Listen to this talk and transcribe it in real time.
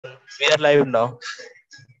We are live now.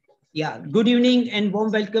 Yeah, good evening and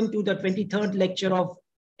warm welcome to the 23rd lecture of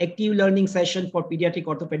Active Learning Session for Pediatric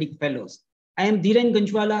Orthopedic Fellows. I am Dhiren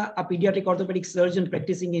Ganjwala, a pediatric orthopedic surgeon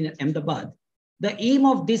practicing in Ahmedabad. The aim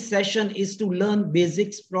of this session is to learn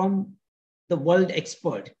basics from the world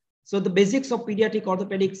expert. So the basics of pediatric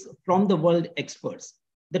orthopedics from the world experts.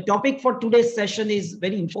 The topic for today's session is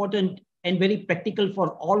very important and very practical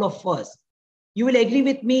for all of us. You will agree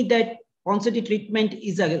with me that Ponseti treatment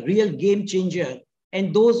is a real game changer.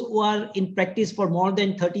 And those who are in practice for more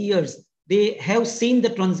than 30 years, they have seen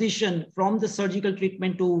the transition from the surgical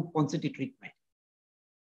treatment to Ponseti treatment.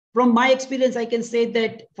 From my experience, I can say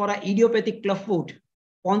that for an idiopathic clubfoot,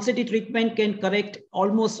 Ponseti treatment can correct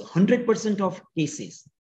almost 100% of cases.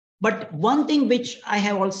 But one thing which I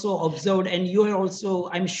have also observed, and you are also,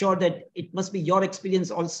 I'm sure that it must be your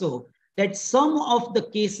experience also, that some of the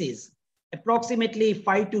cases, approximately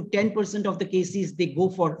 5 to 10% of the cases, they go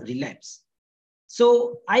for relapse.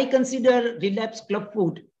 So I consider relapse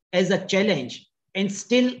clubfoot as a challenge and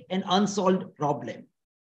still an unsolved problem.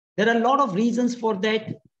 There are a lot of reasons for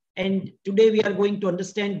that. And today we are going to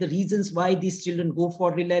understand the reasons why these children go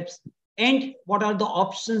for relapse and what are the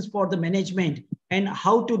options for the management and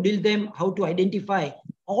how to deal them, how to identify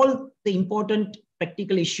all the important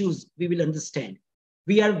practical issues we will understand.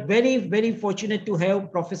 We are very, very fortunate to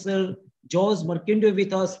have Professor Jose Morcuende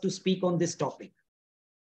with us to speak on this topic.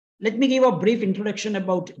 Let me give a brief introduction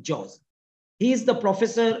about Jose. He is the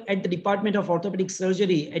professor at the Department of Orthopedic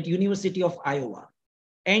Surgery at University of Iowa.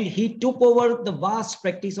 And he took over the vast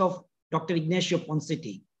practice of Dr. Ignacio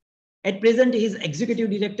Ponseti. At present, he is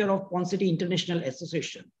executive director of Ponseti International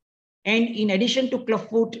Association. And in addition to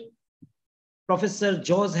clubfoot, Professor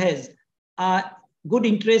Jose has a good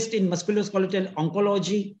interest in musculoskeletal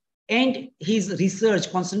oncology, and his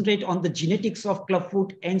research concentrates on the genetics of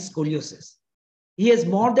clubfoot and scoliosis. He has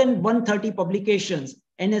more than 130 publications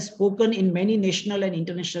and has spoken in many national and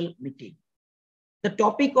international meetings. The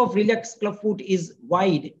topic of relapse clubfoot is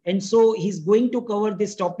wide, and so he's going to cover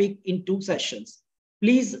this topic in 2 sessions.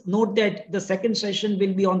 Please note that the second session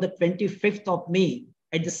will be on the 25th of May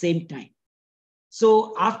at the same time.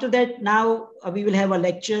 So after that, now we will have a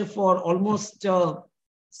lecture for almost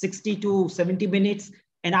 60 to 70 minutes.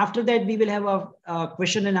 And after that, we will have a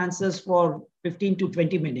question and answers for 15 to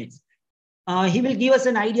 20 minutes. He will give us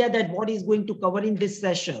an idea that what he's going to cover in this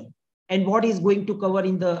session and what he's going to cover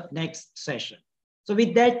in the next session. So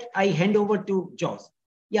with that, I hand over to Jose.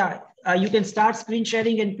 Yeah, you can start screen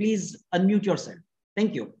sharing and please unmute yourself.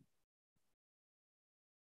 Thank you.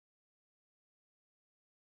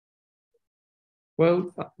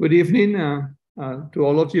 Well, good evening to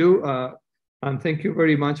all of you. And thank you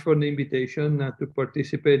very much for the invitation to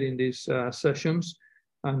participate in these sessions,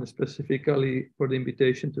 and specifically for the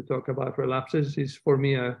invitation to talk about relapses. It's for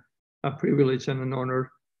me a privilege and an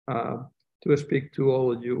honor to speak to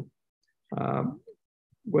all of you.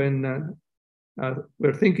 When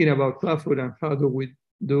we're thinking about clubfoot and how do we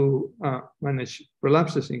manage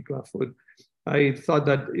relapses in clubfoot, I thought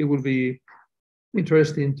that it would be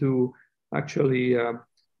interesting to actually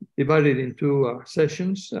divide it into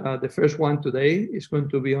sessions. The first one today is going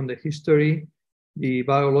to be on the history, the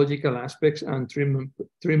biological aspects and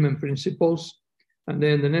treatment principles. And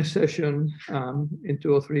then the next session in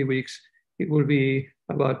 2 or 3 weeks, it will be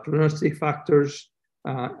about prognostic factors,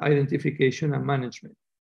 identification and management.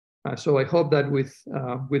 So I hope that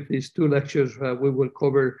with these 2 lectures, we will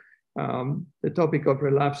cover the topic of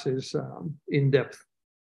relapses in depth.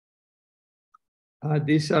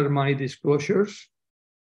 These are my disclosures.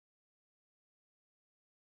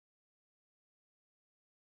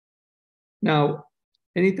 Now,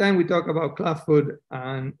 anytime we talk about clubfoot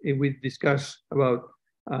and if we discuss about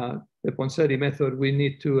the Ponseti method, we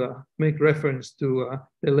need to make reference to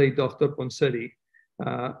the late Dr. Ponseti,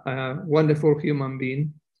 a wonderful human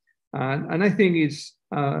being. And I think it's,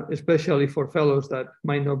 especially for fellows that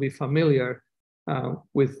might not be familiar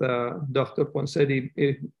with Dr. Ponseti,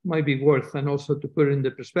 it might be worth, and also to put in the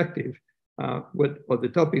perspective what the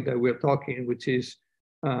topic that we're talking, which is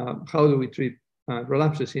how do we treat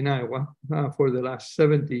relapses in Iowa for the last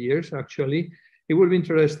 70 years, actually. It would be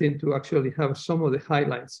interesting to actually have some of the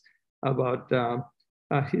highlights about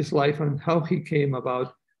his life and how he came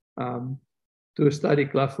about to study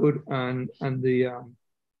clubfoot and then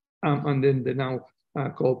the now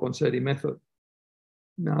called Ponseti method.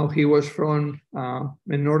 Now, he was from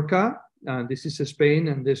Menorca, this is Spain,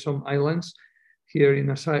 and there's some islands here in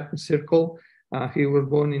a circle. He was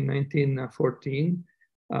born in 1914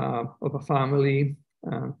 of a family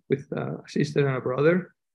with a sister and a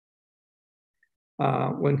brother.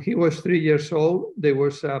 When he was 3 years old, there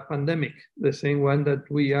was a pandemic, the same one that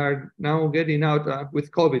we are now getting out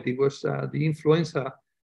with COVID. It was the influenza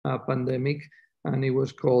pandemic, and it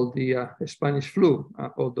was called the Spanish flu,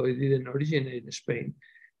 although it didn't originate in Spain,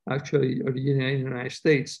 actually originated in the United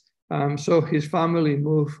States. So his family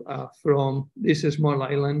moved from this small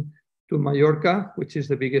island to Mallorca, which is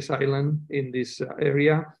the biggest island in this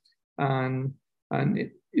area. And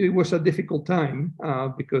it was a difficult time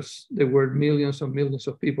because there were millions and millions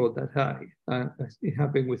of people that died. It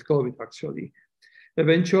happened with COVID, actually.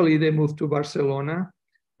 Eventually, they moved to Barcelona,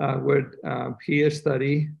 where he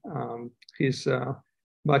studied his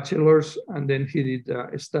bachelor's, and then he did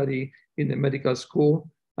a study in the medical school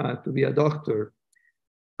to be a doctor.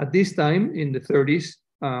 At this time, in the 30s,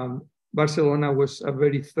 Barcelona was a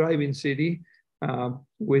very thriving city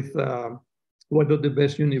with one of the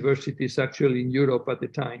best universities actually in Europe at the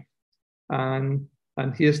time. And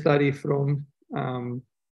he studied from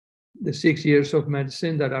the 6 years of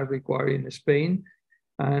medicine that are required in Spain.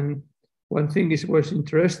 And one thing was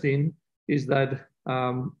interesting is that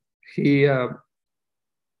he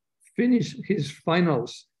finished his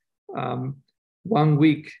finals 1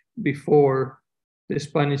 week before the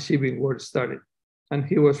Spanish Civil War started. And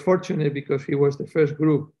he was fortunate because he was the first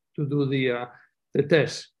group to do the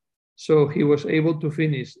test. So he was able to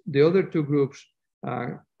finish. The other two groups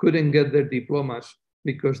couldn't get their diplomas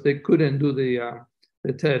because they couldn't do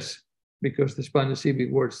the test because the Spanish Civil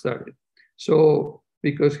War started. So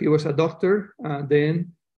because he was a doctor,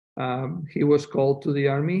 then he was called to the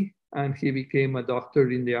army and he became a doctor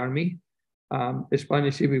in the army. The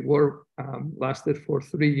Spanish Civil War lasted for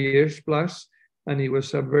 3 years plus, and it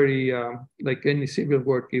was a very, like any civil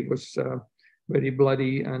war, it was very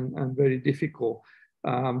bloody and very difficult.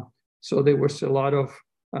 So there was a lot of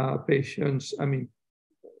patients,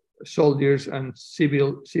 soldiers and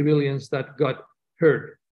civilians that got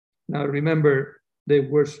hurt. Now remember, there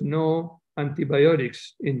was no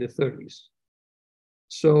antibiotics in the 30s.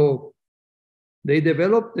 So they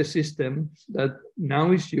developed a system that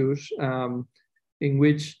now is used in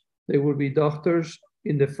which there will be doctors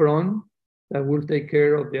in the front that will take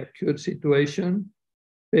care of the acute situation.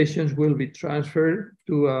 Patients will be transferred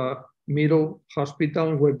to a middle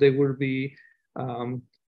hospital where they will be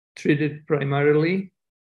treated primarily,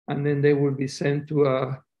 and then they will be sent to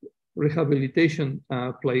a rehabilitation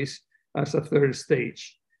place as a third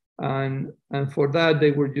stage. And for that,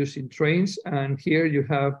 they were using trains. And here you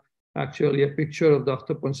have actually a picture of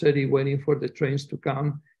Dr. Ponseti waiting for the trains to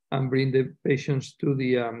come and bring the patients to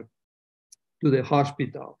the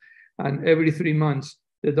hospital. And every 3 months,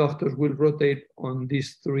 the doctors will rotate on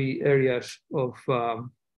these 3 areas of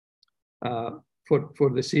for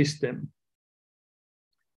the system.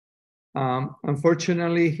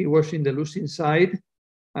 Unfortunately, he was in the losing side,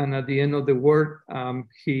 and at the end of the war,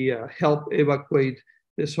 he helped evacuate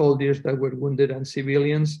the soldiers that were wounded and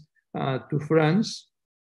civilians to France,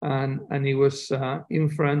 and it was in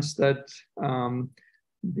France that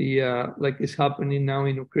like is happening now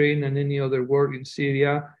in Ukraine and any other war in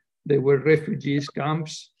Syria, there were refugees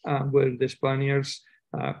camps where the Spaniards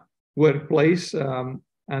were placed.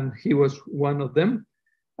 And he was one of them.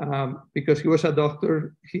 Because he was a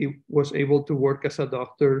doctor, he was able to work as a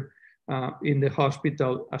doctor in the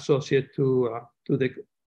hospital associated to the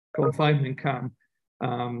confinement camp.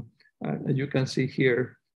 As you can see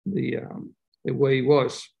here, the way it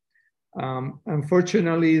was.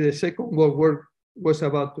 Unfortunately, the Second World War was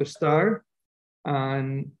about to start,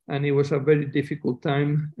 and it was a very difficult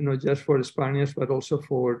time, not just for the Spaniards, but also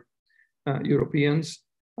for Europeans.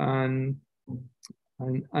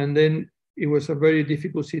 And then it was a very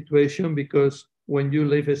difficult situation because when you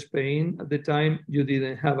leave Spain at the time, you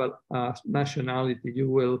didn't have a nationality. You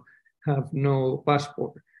will have no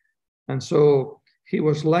passport. And so he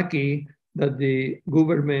was lucky that the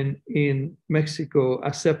government in Mexico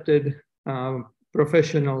accepted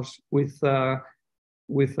professionals with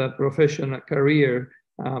a professional career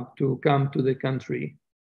to come to the country.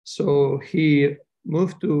 So he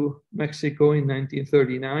moved to Mexico in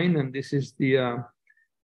 1939, and this is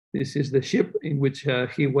the ship in which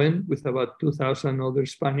he went with about 2,000 other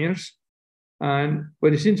Spaniards. And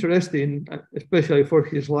what is interesting, especially for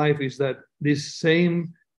his life, is that this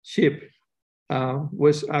same ship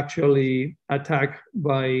was actually attacked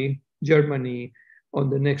by Germany on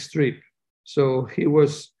the next trip. So he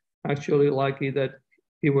was actually lucky that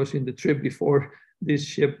he was in the trip before this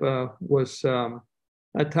ship was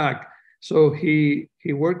attacked. So he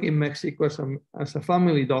worked in Mexico as a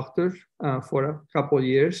family doctor for a couple of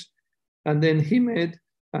years. And then he met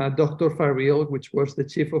Dr. Farrell, which was the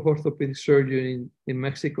chief of orthopedic surgery in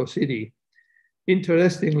Mexico City.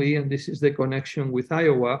 Interestingly, and this is the connection with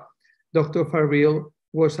Iowa, Dr. Farrell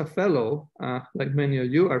was a fellow, like many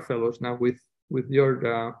of you are fellows now with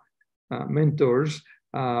your mentors,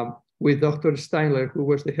 with Dr. Steinler, who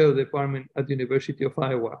was the head of the department at the University of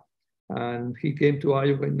Iowa. And he came to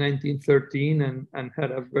Iowa in 1913 and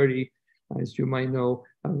had a very, as you might know,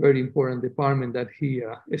 a very important department that he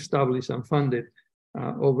established and funded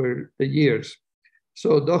over the years.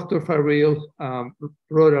 So Dr. Farrell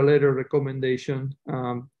wrote a letter of recommendation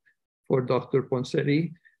for Dr.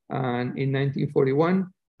 Ponseti. And in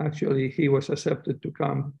 1941, actually, he was accepted to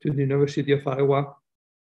come to the University of Iowa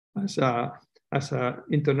as an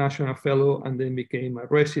international fellow and then became a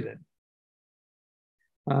resident.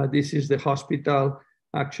 This is the hospital,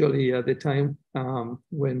 actually, at the time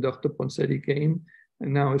when Dr. Ponseti came,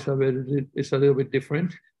 and now it's a little bit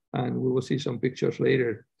different, and we will see some pictures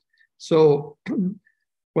later. So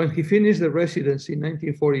when he finished the residency in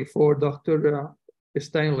 1944, Dr.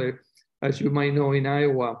 Steinler, as you might know, in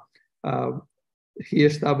Iowa, he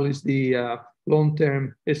established the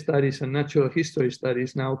long-term studies and natural history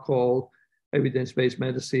studies, now called evidence-based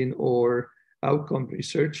medicine or outcome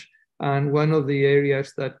research. And one of the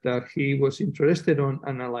areas that he was interested in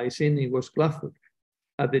analyzing, it was clubfoot.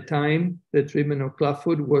 At the time, the treatment of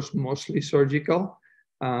clubfoot was mostly surgical,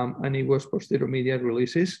 and it was posterior medial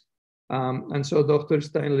releases. And so Dr.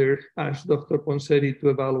 Steinler asked Dr. Ponseti to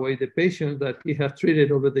evaluate the patients that he had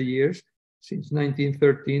treated over the years, since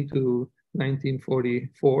 1913 to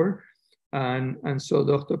 1944. And so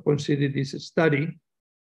Dr. Ponseti did a study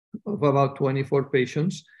of about 24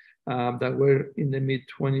 patients that were in the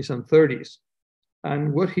mid-20s and 30s.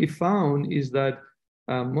 And what he found is that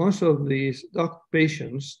most of these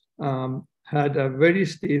patients had a very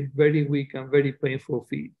stiff, very weak, and very painful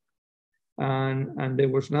feet. And there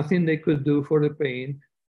was nothing they could do for the pain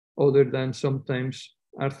other than sometimes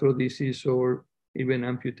arthrodesis or even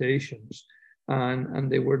amputations. And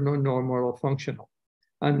they were not normal or functional.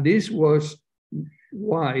 And this was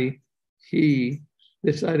why he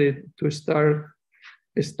decided to start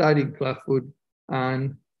studying clubfoot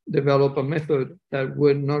and develop a method that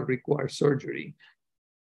would not require surgery.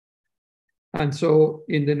 And so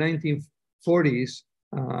in the 1940s,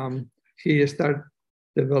 he started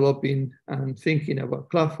developing and thinking about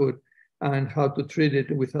clubfoot and how to treat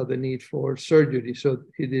it without the need for surgery. So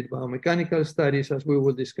he did biomechanical studies, as we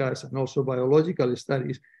will discuss, and also biological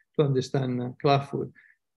studies to understand clubfoot.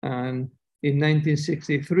 And in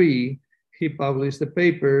 1963, he published a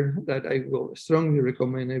paper that I will strongly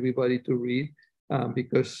recommend everybody to read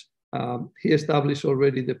because he established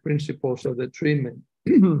already the principles of the treatment.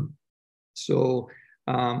 So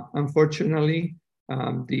unfortunately,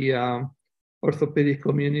 the orthopedic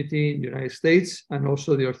community in the United States and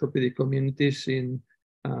also the orthopedic communities in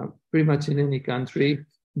pretty much in any country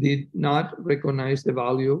did not recognize the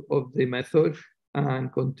value of the method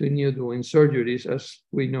and continue doing surgeries, as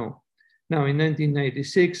we know. Now, in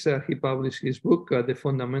 1996, he published his book, The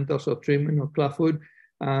Fundamentals of Treatment of Clubfoot,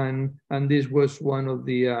 and this was one of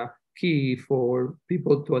the key for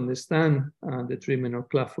people to understand the treatment of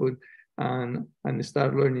clubfoot and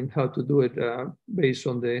start learning how to do it based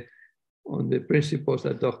on the principles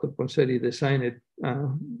that Dr. Ponseti designed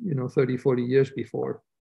 30, 40 years before.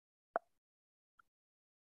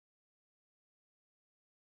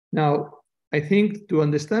 Now, I think to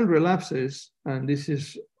understand relapses, and this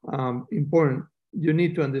is important, you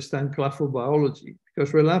need to understand clubfoot biology,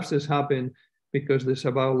 because relapses happen because there's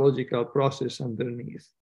a biological process underneath.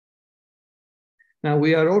 Now,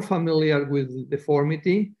 we are all familiar with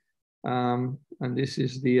deformity, and this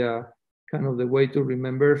is the kind of the way to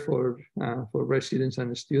remember for residents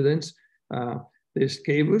and students. There's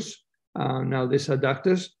cavus, now there's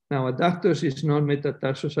adductors. Now, adductors is not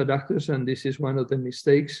metatarsus adductors, and this is one of the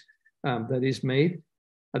mistakes that is made.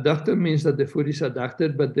 Adductor means that the foot is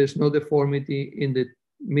adducted, but there's no deformity in the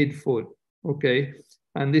midfoot, okay?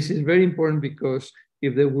 And this is very important because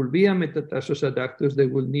if there will be a metatarsus adductors, they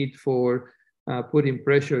will need for putting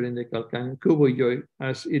pressure in the calcaneal cuboid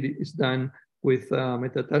as it is done with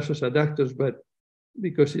metatarsus adductors, but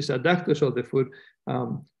because it's adductors of the foot,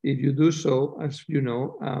 if you do so, as you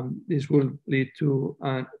know, this will lead to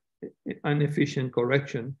an inefficient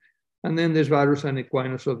correction. And then there's varus and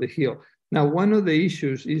equinus of the heel. Now, one of the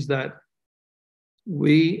issues is that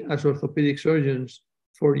we as orthopedic surgeons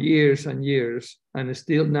for years and years, and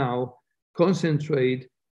still now, concentrate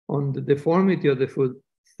on the deformity of the foot,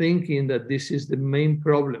 thinking that this is the main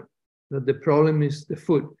problem, that the problem is the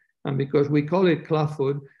foot. And because we call it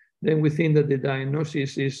clubfoot, then we think that the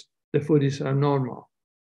diagnosis is the foot is abnormal.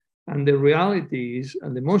 And the reality is,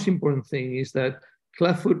 and the most important thing is that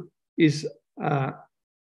clubfoot is a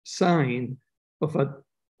sign of an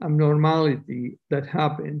abnormality that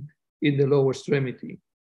happened in the lower extremity.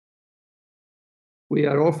 We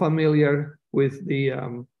are all familiar with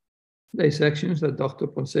the dissections that Dr.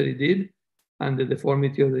 Ponseri did and the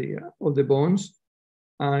deformity of the bones.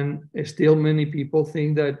 And still many people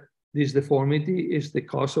think that this deformity is the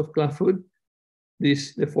cause of clubfoot.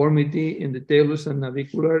 This deformity in the talus and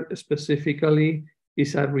navicular specifically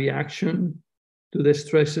is a reaction to the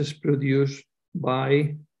stresses produced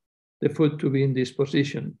by the foot to be in this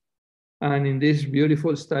position. And in this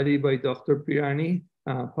beautiful study by Dr. Bijlani,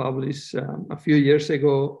 published a few years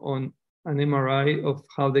ago on an MRI of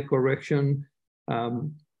how the correction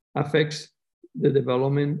affects the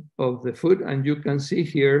development of the foot. And you can see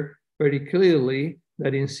here very clearly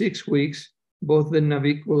that in 6 weeks, both the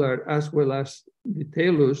navicular as well as the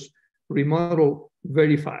talus remodel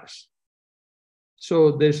very fast.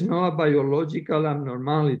 So there's no biological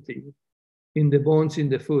abnormality in the bones in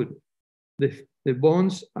the foot. The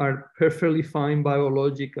bones are perfectly fine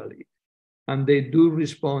biologically, and they do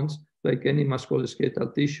respond, like any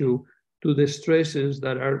musculoskeletal tissue, to the stresses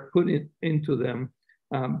that are put into them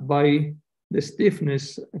by the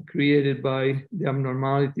stiffness created by the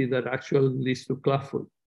abnormality that actually leads to clubfoot.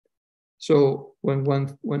 So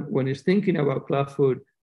when it's thinking about clubfoot,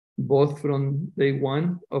 both from day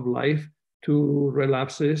one of life to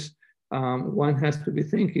relapses, one has to be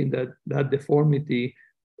thinking that that deformity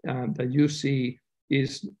that you see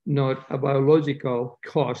is not a biological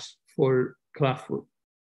cause for clubfoot.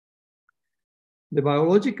 The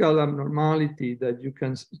biological abnormality that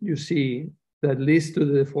you see that leads to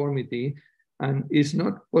the deformity and is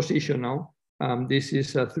not positional. This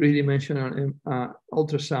is a three-dimensional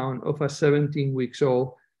ultrasound of a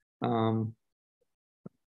 17-week-old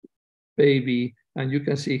baby, and you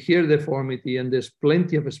can see here deformity, and there's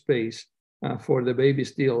plenty of space for the baby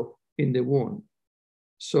still in the wound.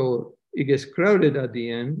 So it gets crowded at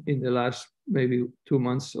the end in the last maybe 2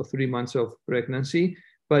 months or 3 months of pregnancy,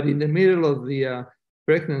 but in the middle of the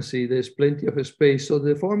pregnancy, there's plenty of space. So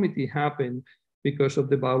the deformity happened because of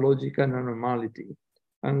the biological abnormality.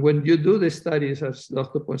 And when you do the studies, as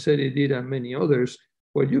Dr. Ponseri did and many others,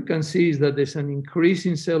 what you can see is that there's an increase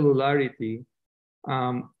in cellularity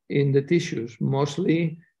in the tissues,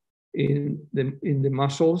 mostly in the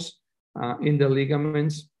muscles, in the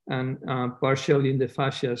ligaments, and partially in the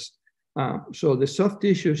fascias. So the soft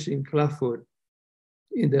tissues in clubfoot,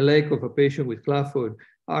 in the leg of a patient with clubfoot,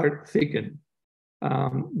 are thickened.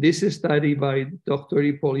 This is a study by Dr.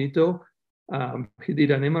 Ippolito. He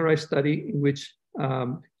did an MRI study in which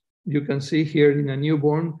you can see here in a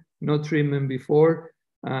newborn, no treatment before,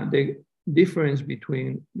 the difference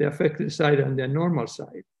between the affected side and the normal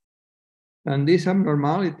side. And this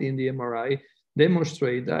abnormality in the MRI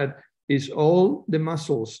demonstrate that it's all the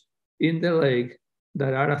muscles in the leg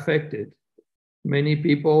that are affected. Many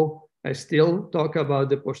people still talk about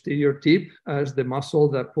the posterior tip as the muscle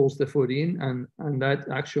that pulls the foot in, and that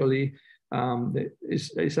actually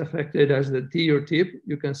is affected as the anterior tip.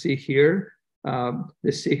 You can see here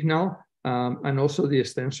the signal and also the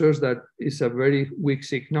extensors, that is a very weak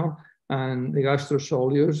signal, and the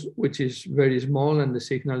gastrosoleus, which is very small, and the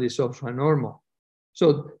signal is also normal.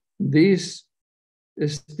 So this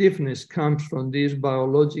stiffness comes from this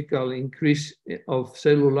biological increase of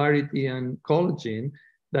cellularity and collagen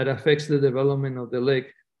that affects the development of the leg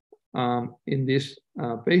in these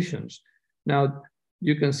patients. Now,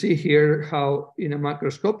 you can see here how in a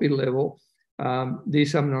macroscopic level,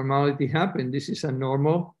 this abnormality happened. This is a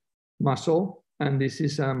normal muscle, and this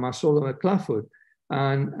is a muscle of a clubfoot.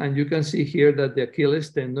 And you can see here that the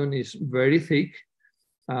Achilles tendon is very thick,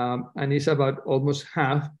 and it's about almost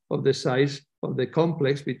half of the size of the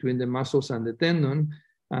complex between the muscles and the tendon.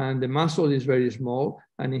 And the muscle is very small,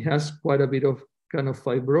 and it has quite a bit of kind of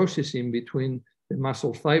fibrosis in between the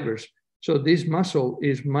muscle fibers. So this muscle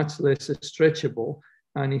is much less stretchable,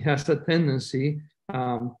 and it has a tendency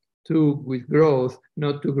with growth,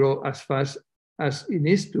 not to grow as fast as it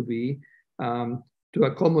needs to be to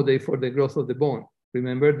accommodate for the growth of the bone.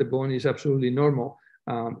 Remember, the bone is absolutely normal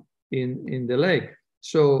in the leg.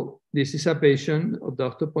 So this is a patient of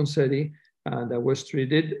Dr. Ponseri that was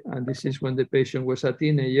treated, and this is when the patient was a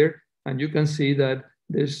teenager, and you can see that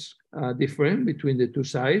there's a difference between the two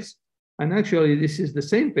sides. And actually, this is the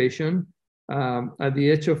same patient at the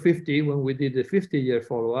age of 50 when we did the 50-year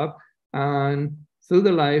follow-up, and through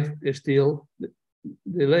the life, still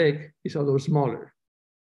the leg is a little smaller.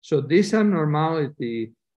 So this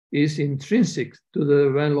abnormality is intrinsic to the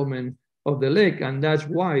development of the leg, and that's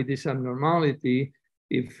why this abnormality,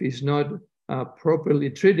 if it's not properly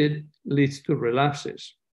treated, leads to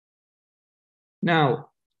relapses. Now,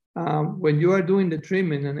 when you are doing the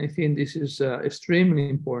treatment, and I think this is extremely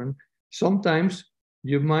important, sometimes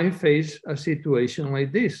you might face a situation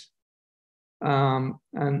like this.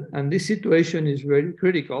 And this situation is very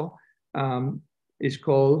critical. It's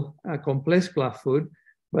called a complex clubfoot.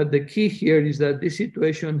 But the key here is that this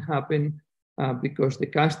situation happened because the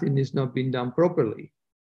casting is not being done properly.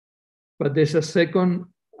 But there's a second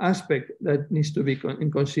aspect that needs to be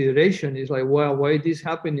in consideration. Is like, well, why this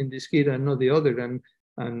happened in this kid and not the other?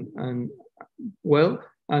 And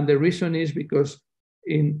the reason is because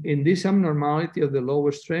in this abnormality of the lower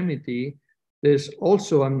extremity, there's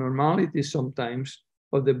also abnormality sometimes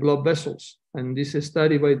of the blood vessels. And these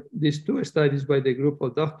two studies by the group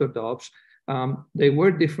of Dr. Dobbs, they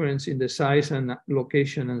were different in the size and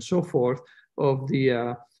location and so forth of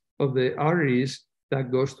the arteries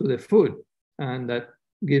that goes to the foot and that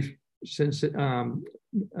gives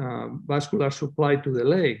vascular supply to the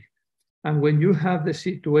leg. And when you have the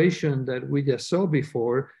situation that we just saw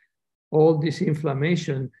before, all this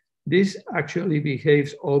inflammation, this actually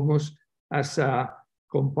behaves almost as a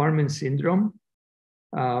compartment syndrome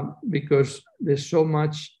because there's a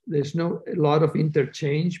lot of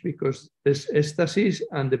interchange because there's ectasis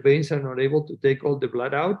and the veins are not able to take all the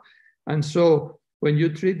blood out. And so when you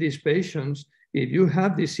treat these patients, if you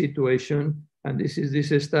have this situation, and this is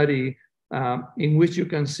this study in which you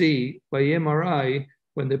can see by MRI,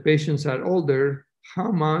 when the patients are older,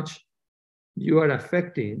 how much you are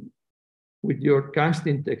affecting with your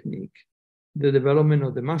casting technique, the development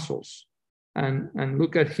of the muscles. And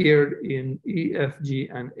look at here in E, F, G,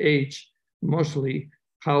 and H, mostly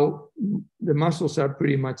how the muscles are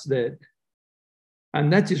pretty much dead.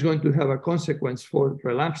 And that is going to have a consequence for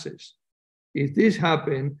relapses. If this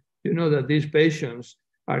happens, you know that these patients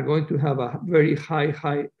are going to have a very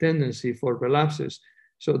high tendency for relapses.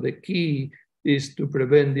 So the key is to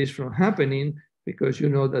prevent this from happening because you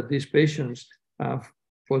know that these patients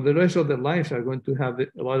for the rest of their lives are going to have a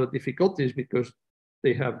lot of difficulties because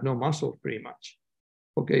they have no muscle pretty much.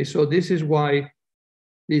 Okay, so this is why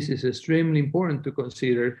this is extremely important to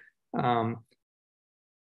consider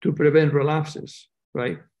to prevent relapses,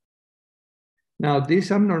 right? Now,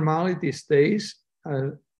 this abnormality stays,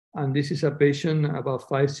 and this is a patient about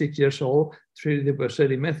 5-6 years old, treated the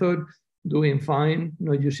Borselli method, doing fine,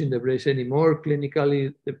 not using the brace anymore.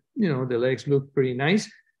 Clinically, the legs look pretty nice,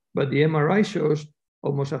 but the MRI shows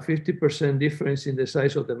almost a 50% difference in the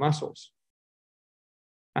size of the muscles.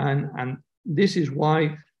 And this is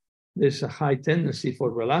why there's a high tendency for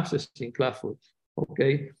relapses in clubfoot,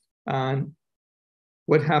 okay? And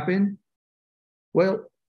what happened? Well,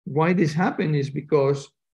 why this happened is because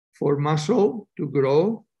for muscle to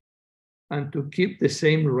grow and to keep the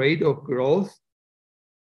same rate of growth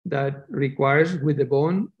that requires with the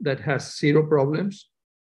bone that has zero problems,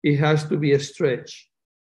 it has to be a stretch.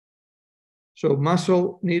 So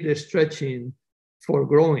muscle needs a stretching for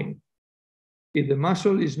growing. If the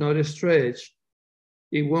muscle is not stretched,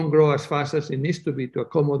 it won't grow as fast as it needs to be to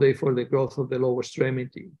accommodate for the growth of the lower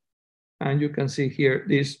extremity. And you can see here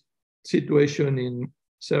this situation in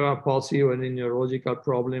cerebral palsy or in neurological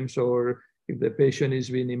problems, or if the patient is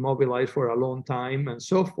being immobilized for a long time and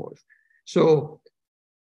so forth. So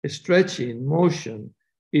stretching, motion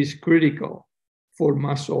is critical for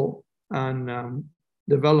muscle and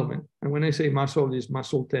development. And when I say muscle, it's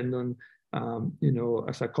muscle tendon,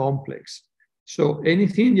 as a complex. So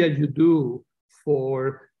anything that you do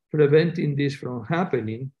for preventing this from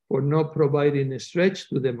happening, for not providing a stretch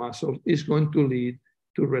to the muscle, is going to lead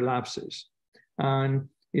to relapses. And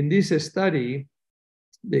in this study,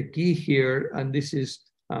 the key here, and this is,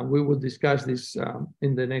 we will discuss this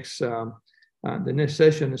in the next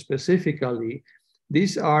session specifically,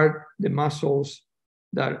 these are the muscles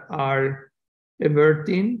that are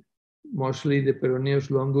everting, mostly the peroneus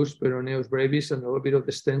longus, peroneus brevis, and a little bit of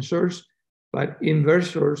the extensors. But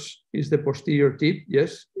inversors is the posterior tip,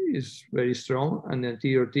 yes, is very strong, and the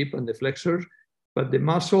anterior tip and the flexors. But the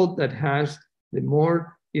muscle that has the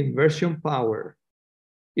more inversion power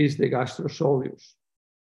is the gastrosoleus.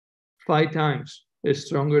 5 times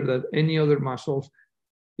stronger than any other muscles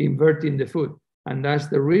inverting the foot. And that's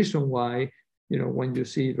the reason why, when you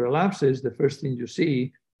see relapses, the first thing you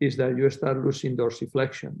see is that you start losing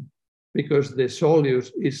dorsiflexion because the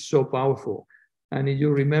soleus is so powerful. And if you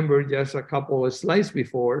remember just a couple of slides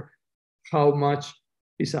before, how much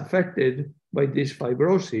is affected by this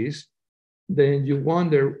fibrosis, then you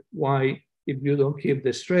wonder why, if you don't keep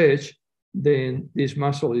the stretch, then this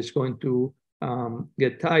muscle is going to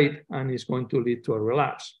get tight and it's going to lead to a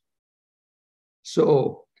relapse.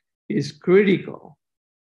 So it's critical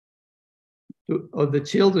of the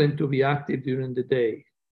children to be active during the day.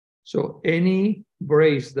 So any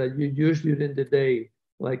brace that you use during the day,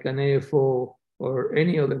 like an AFO or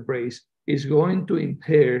any other brace, is going to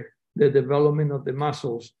impair the development of the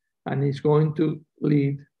muscles and is going to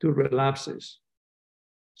lead to relapses.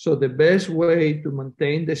 So the best way to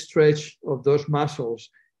maintain the stretch of those muscles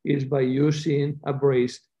is by using a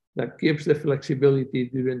brace that keeps the flexibility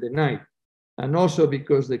during the night. And also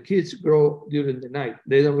because the kids grow during the night,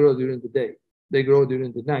 they don't grow during the day, they grow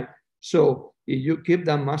during the night. So if you keep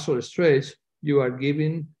that muscle stretch, you are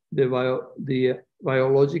giving the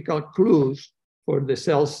biological clues for the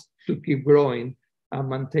cells to keep growing and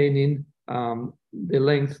maintaining the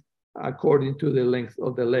length according to the length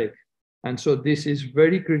of the leg. And so this is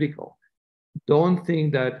very critical. Don't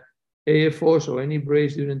think that AFOs or any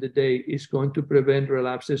brace during the day is going to prevent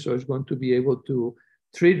relapses or is going to be able to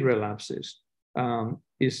treat relapses.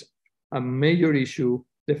 Is a major issue,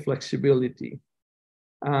 the flexibility.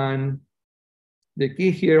 And the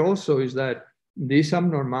key here also is that this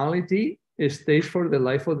abnormality stays for the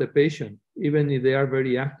life of the patient, even if they are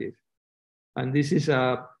very active. And this is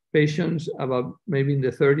patients about maybe in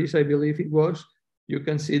the 30s, I believe it was. You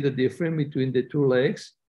can see the difference between the two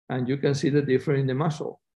legs, and you can see the difference in the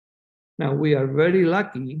muscle. Now, we are very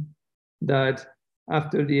lucky that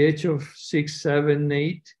after the age of 6, 7,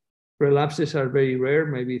 8, relapses are very rare,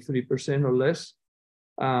 maybe 3% or less,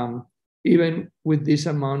 even with this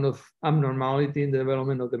amount of abnormality in the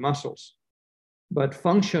development of the muscles. But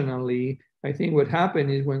functionally, I think what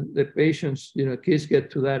happened is when the patients, kids get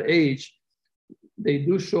to that age, they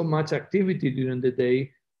do so much activity during the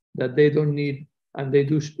day that they don't need, and they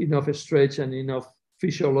do enough stretch and enough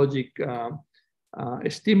physiologic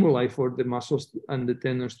stimuli for the muscles and the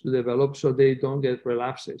tendons to develop, so they don't get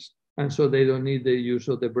relapses. And so they don't need the use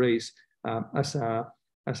of the brace as a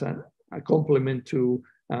complement to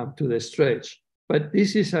the stretch. But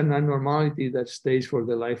this is an abnormality that stays for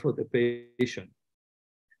the life of the patient.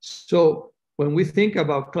 So when we think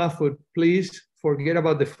about clubfoot, please forget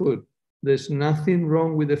about the foot. There's nothing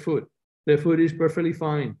wrong with the foot. The foot is perfectly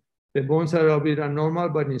fine. The bones are a bit abnormal,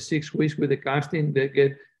 but in 6 weeks with the casting, they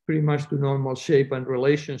get pretty much to normal shape and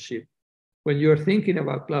relationship. When you're thinking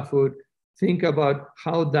about clubfoot, think about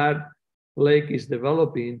how that leg is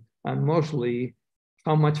developing, and mostly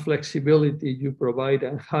how much flexibility you provide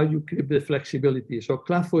and how you keep the flexibility. So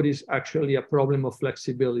clubfoot is actually a problem of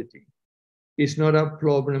flexibility. It's not a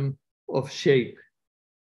problem of shape.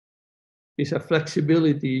 It's a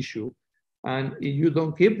flexibility issue. And if you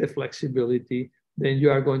don't keep the flexibility, then you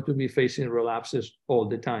are going to be facing relapses all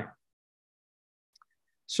the time.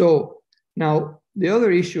 So now the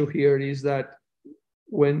other issue here is that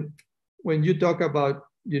when you talk about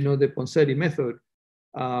the Ponseti method,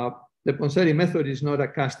 the Ponseti method is not a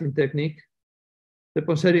casting technique. The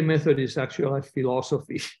Ponseti method is actually a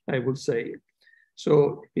philosophy, I would say.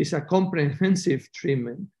 So it's a comprehensive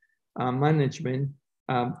treatment management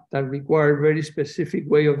that require very specific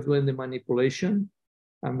way of doing the manipulation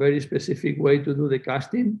and very specific way to do the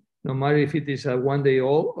casting, no matter if it is a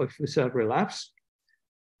one-day-old or if it's a relapse,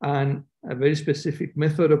 and a very specific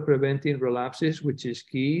method of preventing relapses, which is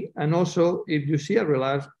key. And also, if you see a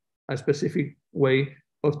relapse, a specific way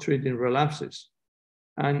of treating relapses.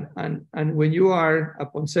 And when you are a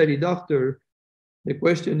Ponseti doctor, the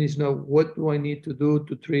question is not what do I need to do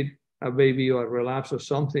to treat a baby or a relapse or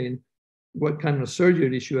something? What kind of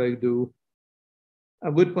surgery should I do?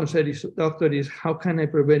 A good Ponseti doctor is how can I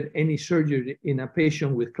prevent any surgery in a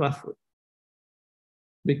patient with clubfoot?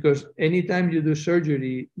 Because anytime you do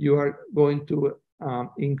surgery, you are going to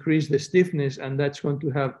increase the stiffness, and that's going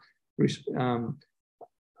to have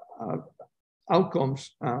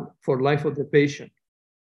outcomes for life of the patient.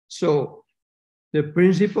 So the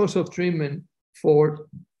principles of treatment for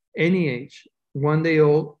any age,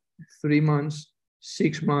 one-day-old, 3 months,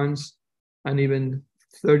 6 months, and even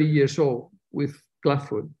 30 years old with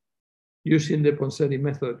clubfoot, using the Ponseti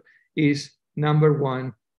method, is number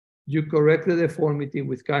one, you correct the deformity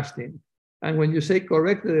with casting. And when you say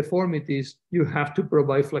correct the deformities, you have to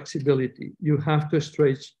provide flexibility. You have to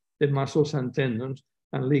stretch the muscles and tendons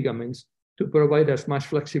and ligaments to provide as much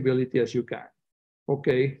flexibility as you can,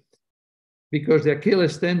 okay? Because the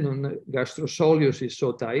Achilles tendon, gastrosoleus, is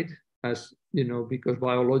so tight, as you know, because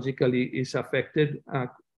biologically it's affected a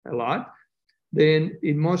lot, then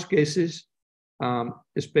in most cases,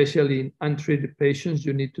 especially in untreated patients,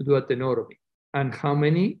 you need to do a tenotomy. And how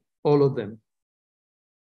many? All of them.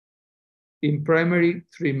 In primary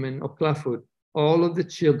treatment of clubfoot, all of the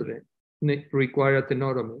children require a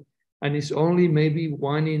tenotomy. And it's only maybe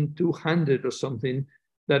 1 in 200 or something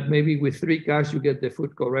that maybe with 3 casts you get the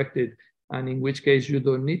foot corrected and in which case you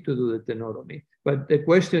don't need to do the tenotomy. But the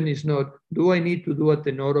question is not, do I need to do a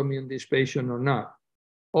tenotomy in this patient or not?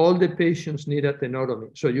 All the patients need a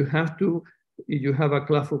tenotomy. So you have to, if you have a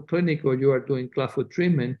clubfoot clinic or you are doing clubfoot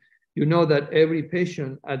treatment, you know that every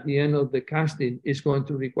patient at the end of the casting is going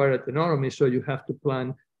to require a tenotomy, so you have to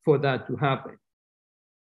plan for that to happen.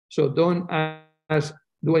 So don't ask,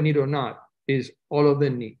 do I need or not? Is all of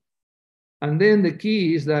them need. And then the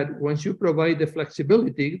key is that once you provide the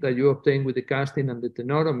flexibility that you obtain with the casting and the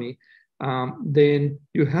tenotomy, then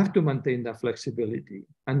you have to maintain that flexibility.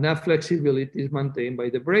 And that flexibility is maintained by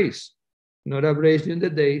the brace. Not a brace during the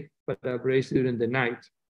day, but a brace during the night.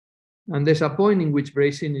 And there's a point in which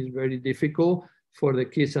bracing is very difficult for the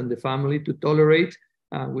kids and the family to tolerate,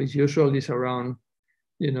 which usually is around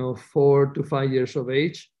 4 to 5 years of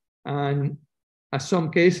age. And in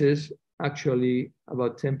some cases, actually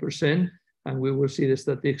about 10%, and we will see the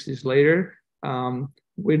statistics later,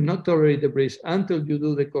 will not tolerate the brace until you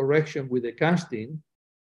do the correction with the casting,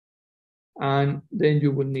 and then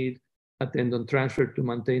you will need a tendon transfer to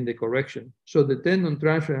maintain the correction. So the tendon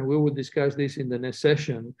transfer, and we will discuss this in the next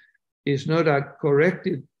session, is not a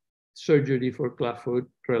corrective surgery for clubfoot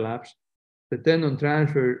relapse. The tendon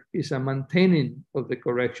transfer is a maintaining of the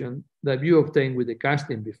correction that you obtained with the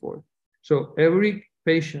casting before. So every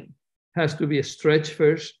patient has to be stretched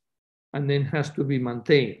first and then has to be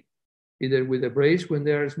maintained, either with a brace when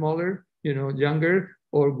they are smaller, younger,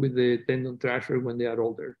 or with the tendon transfer when they are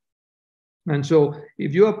older. And so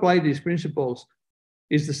if you apply these principles,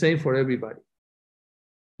 it's the same for everybody.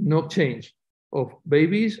 No change of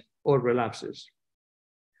babies or relapses.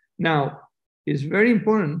 Now, it's very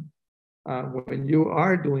important when you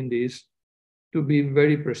are doing this to be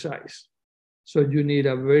very precise. So you need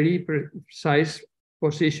a very precise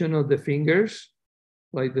position of the fingers,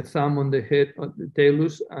 like the thumb on the head of the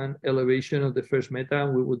talus and elevation of the first meta.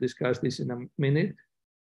 And we will discuss this in a minute.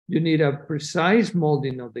 You need a precise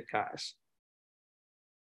molding of the cast.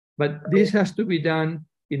 But this has to be done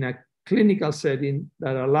in a clinical setting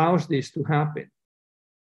that allows this to happen.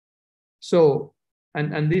 So,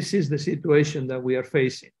 and this is the situation that we are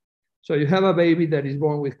facing. So you have a baby that is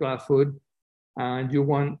born with clubfoot, and you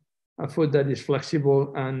want a foot that is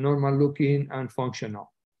flexible and normal looking and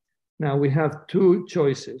functional. Now we have two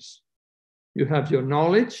choices. You have your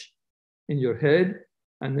knowledge in your head,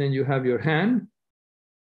 and then you have your hand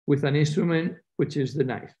with an instrument, which is the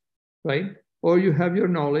knife, right? Or you have your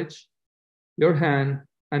knowledge, your hand,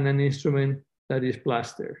 and an instrument that is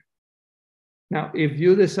plaster. Now, if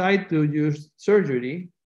you decide to use surgery,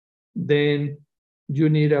 then you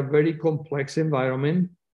need a very complex environment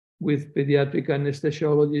with pediatric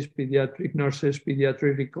anesthesiologists, pediatric nurses,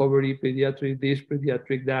 pediatric recovery, pediatric this,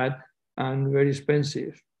 pediatric that, and very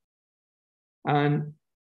expensive. And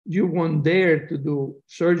you won't dare to do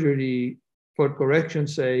surgery for correction,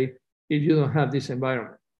 say, if you don't have this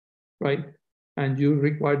environment, right? And you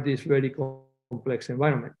require this very complex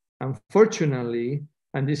environment. Unfortunately,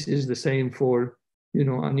 and this is the same for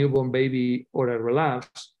a newborn baby or a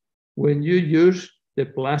relapse, when you use the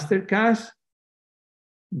plaster cast,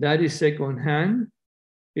 that is secondhand.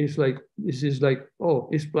 It's like, this is like, oh,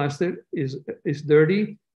 it's plaster, it's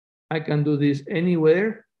dirty. I can do this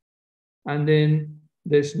anywhere. And then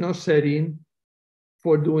there's no setting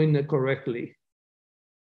for doing it correctly.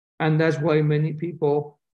 And that's why many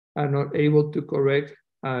people are not able to correct,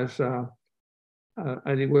 as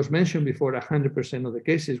it was mentioned before, 100% of the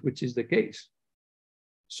cases, which is the case.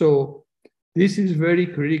 So this is very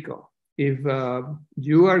critical. If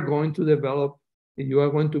you are going to develop, if you are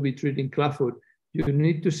going to be treating clubfoot, you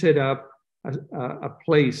need to set up a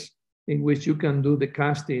place in which you can do the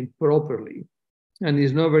casting properly. And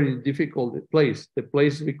it's not very difficult, the place. The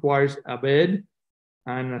place requires a bed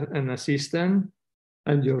and an assistant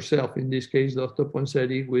and yourself. In this case, Dr.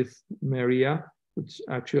 Ponseri with Maria, which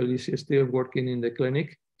actually is still working in the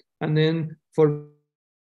clinic. And then for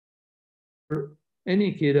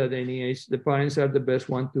any kid at any age, the parents are the best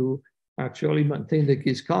one to actually maintain the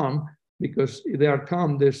kids calm, because if they are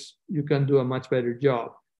calm, you can do a much better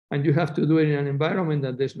job. And you have to do it in an environment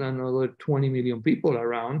that there's not another 20 million people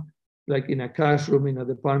around, like in a classroom in a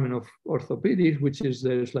department of orthopedics, which is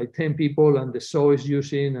there's like 10 people and the saw is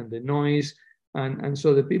using and the noise. And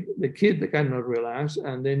so the kid, they cannot relax,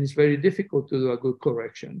 and then it's very difficult to do a good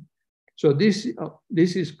correction. So this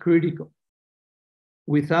is critical.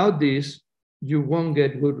 Without this, you won't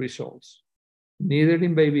get good results, neither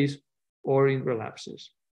in babies or in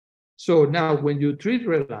relapses. So now when you treat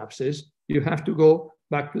relapses, you have to go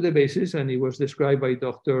back to the basics, and it was described by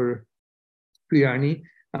Dr. Bijlani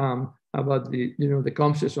about the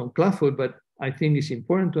concepts on clubfoot, but I think it's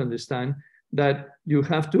important to understand that you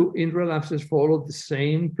have to, in relapses, follow the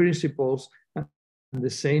same principles and the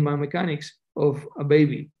same mechanics of a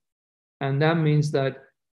baby. And that means that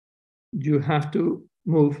you have to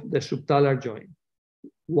move the subtalar joint.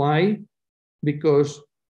 Why? Because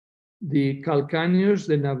the calcaneus,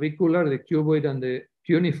 the navicular, the cuboid, and the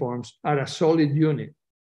cuneiforms are a solid unit.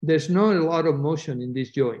 There's not a lot of motion in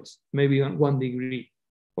these joints, maybe on 1 degree,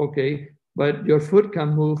 okay? But your foot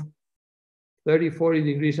can move 30, 40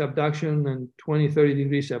 degrees abduction and 20, 30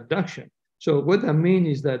 degrees abduction. So what I mean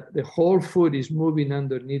is that the whole foot is moving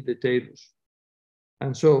underneath the talus.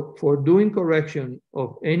 And so for doing correction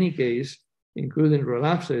of any case, including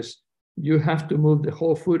relapses, you have to move the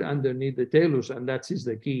whole foot underneath the talus, and that is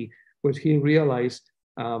the key, which he realized,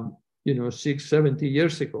 70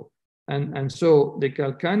 years ago. And so the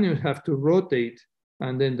calcaneus have to rotate,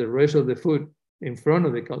 and then the rest of the foot in front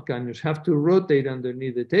of the calcaneus have to rotate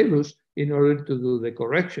underneath the talus in order to do the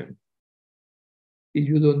correction. If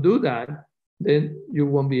you don't do that, then you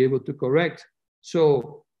won't be able to correct.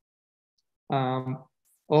 So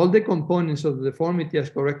all the components of the deformity are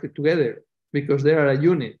corrected together because they are a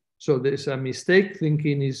unit. So there's a mistake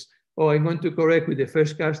thinking is, oh, I'm going to correct with the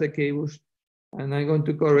first cast the cavus, and I'm going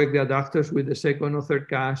to correct the adductors with the second or third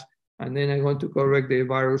cast, and then I'm going to correct the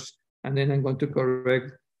varus, and then I'm going to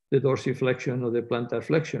correct the dorsiflexion or the plantar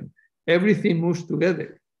flexion. Everything moves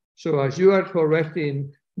together. So as you are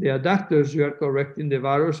correcting the adductors, you are correcting the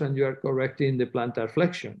varus, and you are correcting the plantar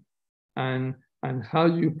flexion. And how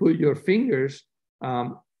you put your fingers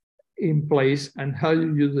in place and how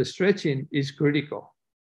you use the stretching is critical.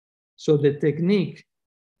 So the technique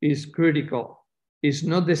is critical. It's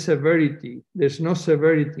not the severity. There's no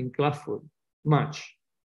severity in clubfoot, much.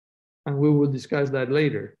 And we will discuss that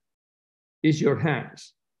later. It's your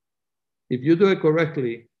hands. If you do it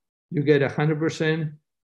correctly, you get 100%,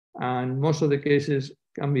 and most of the cases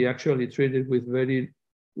can be actually treated with very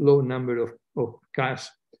low number of casts.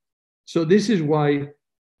 So this is why,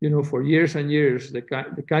 for years and years, the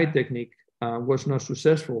kite technique was not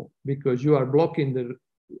successful, because you are blocking the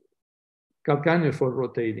calcaneus for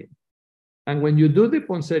rotating. And when you do the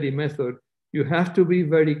Ponseti method, you have to be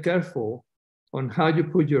very careful on how you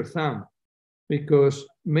put your thumb, because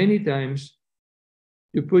many times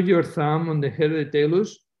you put your thumb on the head of the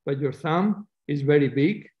talus, but your thumb is very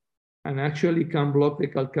big and actually can block the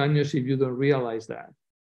calcaneus if you don't realize that.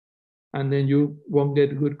 And then you won't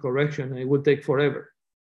get good correction, and it will take forever.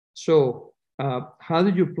 So how do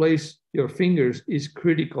you place your fingers is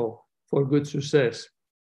critical for good success.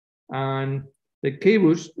 And the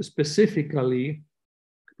cavus specifically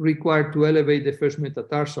required to elevate the first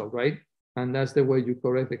metatarsal, right? And that's the way you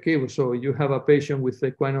correct the cavus. So you have a patient with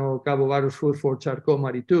equinocavovarus foot for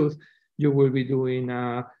Charcot-Marie tooth, you will be doing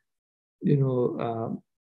an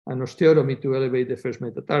osteotomy to elevate the first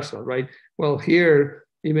metatarsal, right? Well, here,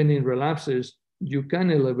 even in relapses, you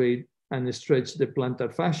can elevate and stretch the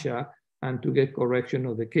plantar fascia and to get correction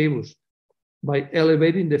of the cavus by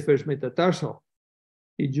elevating the first metatarsal.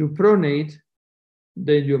 If you pronate,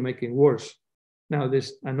 then you're making worse. Now,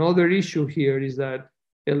 there's another issue here is that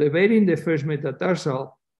elevating the first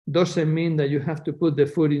metatarsal doesn't mean that you have to put the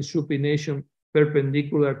foot in supination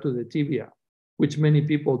perpendicular to the tibia, which many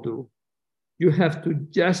people do. You have to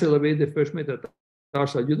just elevate the first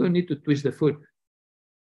metatarsal. You don't need to twist the foot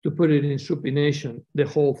to put it in supination, the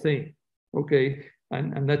whole thing, okay?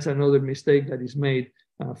 And that's another mistake that is made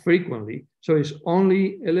frequently. So it's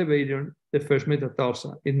only elevating the first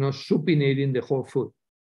metatarsal, it's not supinating the whole foot.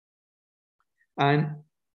 And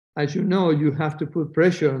as you know, you have to put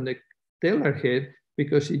pressure on the talar head,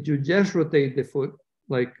 because if you just rotate the foot,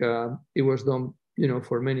 like it was done,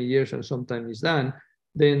 for many years and sometimes it's done,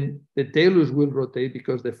 then the talus will rotate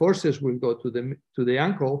because the forces will go to the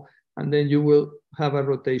ankle, and then you will have a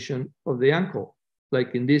rotation of the ankle.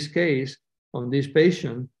 Like in this case, on this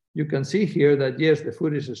patient, you can see here that yes, the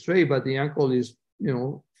foot is straight, but the ankle is,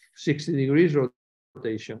 60 degrees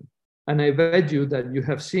rotation. And I bet you that you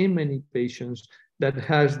have seen many patients that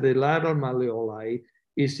has the lateral malleoli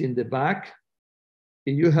is in the back.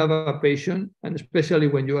 If you have a patient, and especially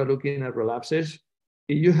when you are looking at relapses,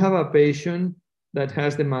 if you have a patient that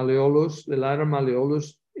has the malleolus, the lateral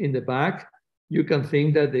malleolus in the back, you can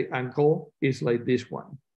think that the ankle is like this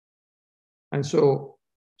one. And so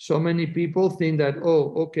many people think that,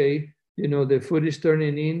 oh, okay, the foot is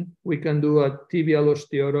turning in, we can do a tibial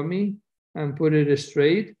osteotomy and put it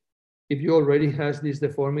straight. If you already has this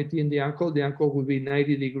deformity in the ankle will be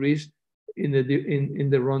 90 degrees in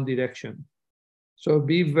the wrong direction. So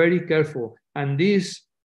be very careful. And this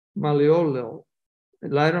malleolus,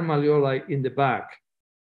 lateral malleoli in the back,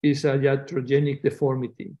 is a iatrogenic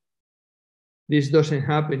deformity. This doesn't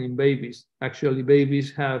happen in babies. Actually, babies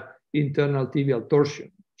have internal tibial torsion,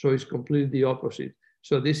 so it's completely the opposite.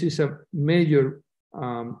 So this is a major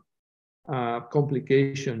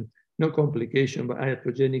complication, not complication, but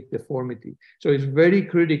iatrogenic deformity. So it's very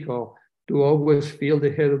critical to always feel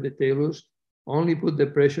the head of the talus, only put the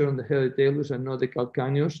pressure on the head of the talus and not the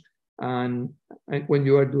calcaneus, and when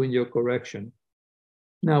you are doing your correction.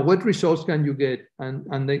 Now, what results can you get?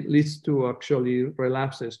 And that leads to actually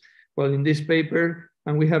relapses. Well, in this paper,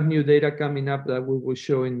 and we have new data coming up that we will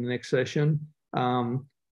show in the next session.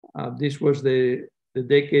 This was the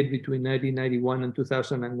decade between 1991 and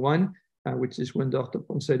 2001, which is when Dr.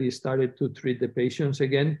 Ponseti started to treat the patients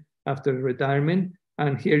again after retirement.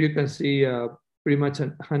 And here you can see pretty much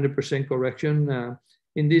 100% correction.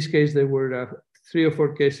 In this case, there were 3 or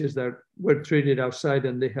 4 cases that were treated outside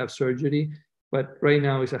and they have surgery, but right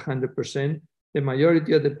now it's 100%. The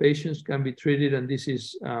majority of the patients can be treated, and this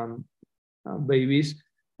is babies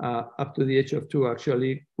up to the age of 2,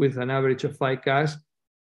 actually, with an average of 5 casts.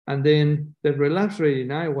 And then the relapse rate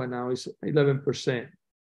in Iowa now is 11%.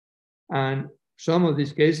 And some of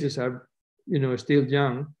these cases are, still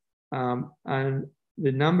young. And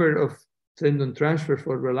the number of tendon transfer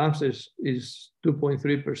for relapses is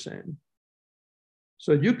 2.3%.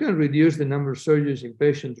 So you can reduce the number of surgeries in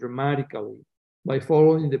patients dramatically by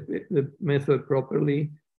following the method properly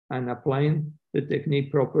and applying the technique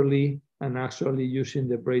properly and actually using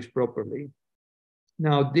the brace properly.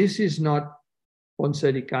 Now, this is not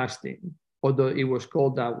Ponseti casting, although it was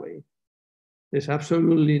called that way. There's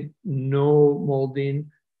absolutely no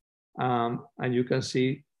molding, and you can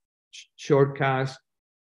see short cast.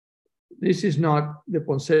 This is not the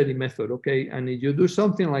Ponseti method, okay? And if you do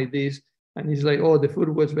something like this, and it's like, oh, the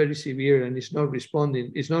foot was very severe and it's not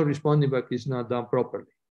responding. It's not responding, but it's not done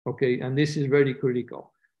properly, okay? And this is very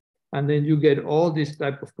critical. And then you get all these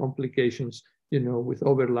type of complications, with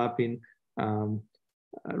overlapping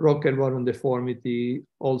rocket bottom deformity,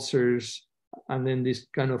 ulcers, and then this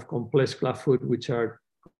kind of complex clubfoot, which are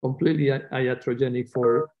completely iatrogenic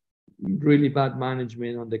for really bad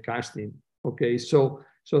management on the casting, okay? So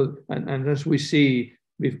and as we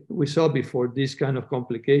saw before, this kind of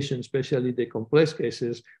complications, especially the complex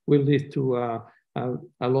cases, will lead to a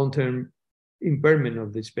long-term impairment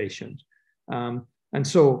of these patients. And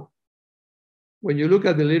so when you look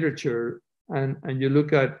at the literature and you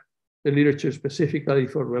look at the literature specifically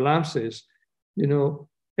for relapses,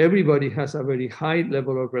 everybody has a very high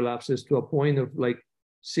level of relapses to a point of like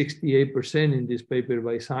 68% in this paper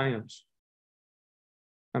by Science.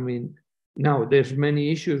 I mean, now there's many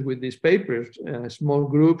issues with these papers, small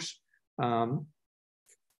groups,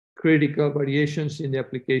 critical variations in the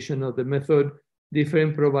application of the method,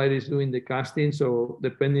 different providers doing the casting. So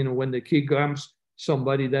depending on when the kid comes,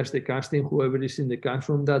 somebody does the casting, whoever is in the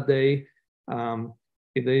classroom that day.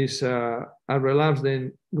 If there is a relapse,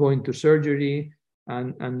 then going to surgery,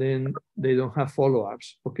 and then they don't have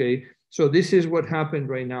follow-ups, okay? So this is what happened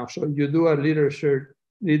right now. So you do a literature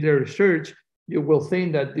research, you will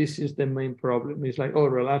think that this is the main problem. It's like, oh,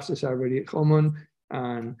 relapses are very common,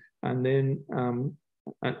 and then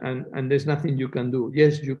there's nothing you can do.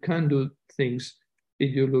 Yes, you can do things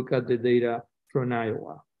if you look at the data from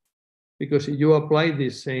Iowa, because if you apply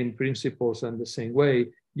these same principles and the same way,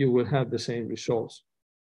 you will have the same results.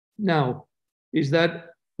 Now, is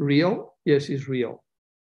that real? Yes, it's real.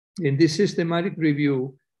 In this systematic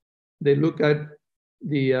review, they look at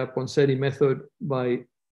the Ponseti method by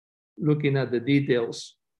looking at the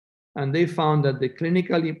details, and they found that the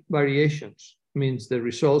clinical variations, means the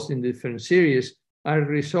results in different series, are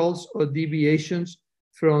results of deviations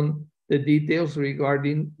from the details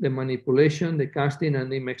regarding the manipulation, the casting,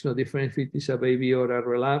 and it makes no difference if it is a baby or a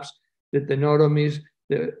relapse, the tenotomies,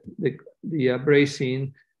 the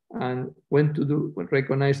bracing, and when to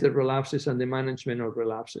recognize the relapses and the management of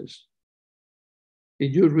relapses.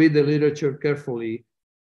 If you read the literature carefully,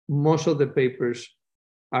 most of the papers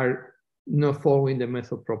are not following the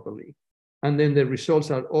method properly. And then the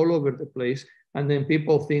results are all over the place. And then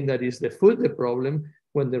people think that it's the foot the problem,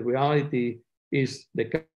 when the reality is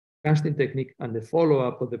the casting technique and the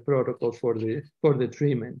follow-up of the protocol for the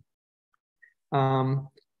treatment.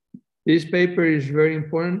 This paper is very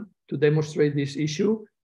important to demonstrate this issue.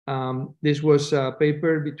 This was a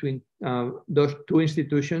paper between those 2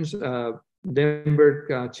 institutions,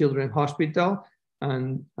 Denver Children's Hospital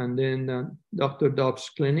and then Dr. Dobbs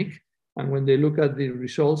Clinic. And when they look at the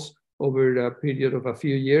results over a period of a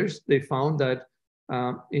few years, they found that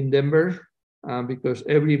in Denver, because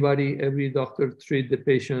every doctor treat the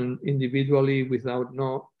patient individually without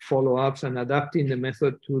no follow-ups and adapting the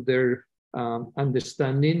method to their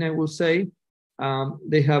understanding, I will say,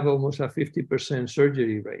 they have almost a 50%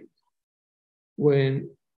 surgery rate. When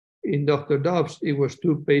in Dr. Dobbs, it was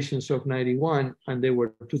 2 patients of 91, and they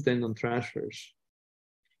were 2 tendon transfers.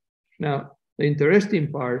 Now, the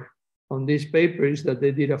interesting part on this paper is that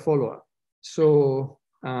they did a follow-up. So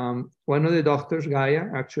one of the doctors, Gaia,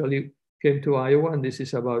 actually came to Iowa, and this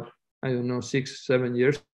is about, I don't know, 6, 7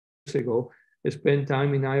 years ago, spent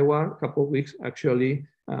time in Iowa, a couple of weeks actually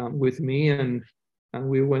with me, and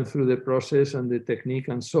we went through the process and the technique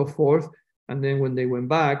and so forth. And then when they went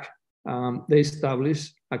back, they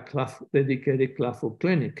established a dedicated clubfoot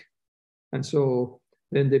clinic. And so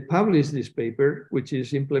then they published this paper, which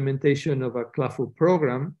is implementation of a clubfoot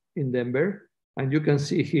program in Denver. And you can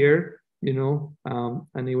see here, you know,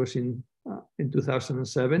 and it was in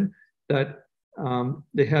 2007, that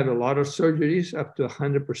they had a lot of surgeries, up to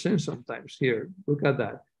 100% sometimes here. Look at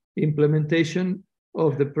that. Implementation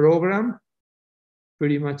of the program,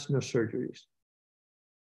 pretty much no surgeries.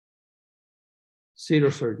 0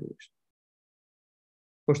 surgeries.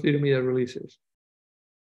 Posterior medial releases.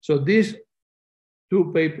 So these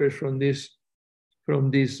 2 papers from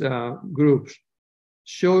these groups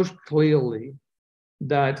shows clearly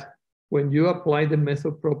that when you apply the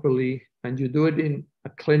method properly and you do it in a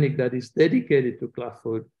clinic that is dedicated to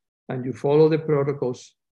clubfoot and you follow the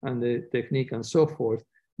protocols and the technique and so forth,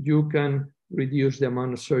 you can reduce the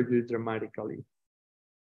amount of surgery dramatically.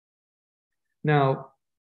 Now,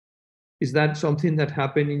 is that something that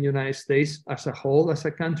happened in the United States as a whole, as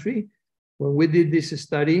a country? When we did this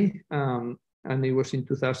study, and it was in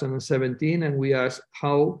 2017, and we asked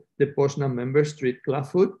how the POSNA members treat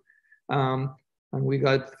clubfoot, and we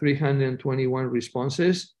got 321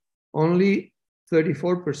 responses. Only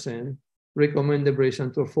 34% recommend the brace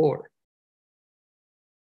until 4.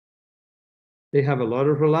 They have a lot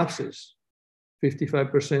of relapses,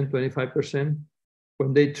 55%, 25%.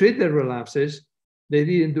 When they treat the relapses, they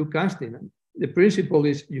didn't do casting. The principle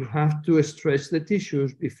is you have to stretch the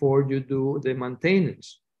tissues before you do the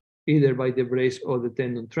maintenance, either by the brace or the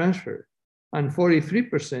tendon transfer. And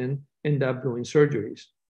 43% end up doing surgeries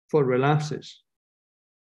for relapses.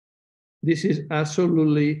 This is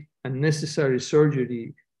absolutely a necessary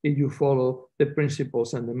surgery if you follow the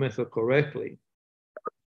principles and the method correctly.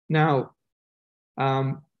 Now,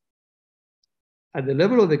 at the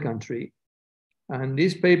level of the country, and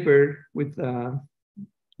this paper with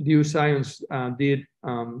Due Science did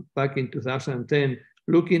back in 2010,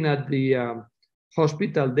 looking at the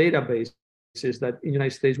hospital databases that in the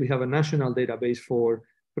United States, we have a national database for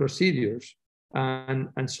procedures.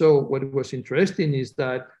 And so what was interesting is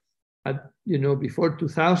that, before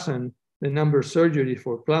 2000, the number of surgery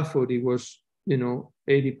for clubfoot, it was,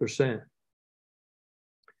 80%.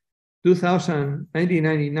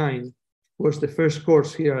 1999 was the first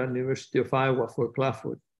course here at the University of Iowa for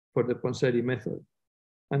clubfoot, for the Ponseti method.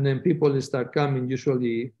 And then people start coming.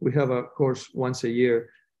 Usually we have a course once a year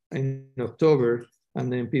in October,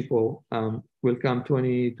 and then people will come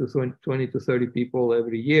 20 to 30 people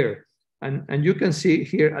every year. And you can see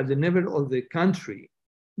here at the level of the country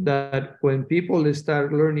that when people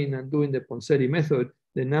start learning and doing the Ponseti method,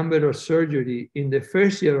 the number of surgery in the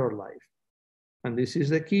first year of life, and this is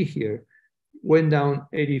the key here, went down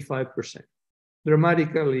 85%,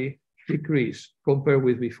 dramatically decreased compared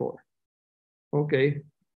with before. Okay,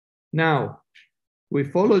 now we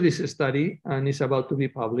follow this study, and it's about to be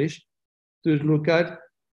published, to look at,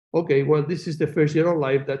 okay, well, this is the first year of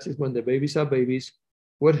life, that is when the babies are babies.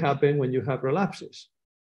 What happens when you have relapses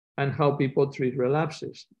and how people treat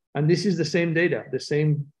relapses? And this is the same data, the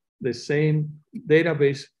same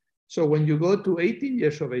database. So when you go to 18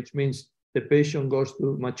 years of age, means the patient goes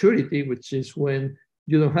to maturity, which is when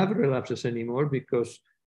you don't have relapses anymore because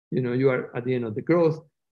you are at the end of the growth.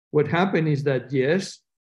 What happened is that, yes,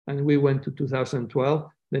 and we went to 2012,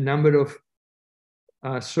 the number of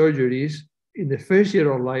surgeries in the first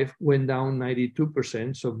year of life went down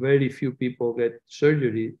 92%. So very few people get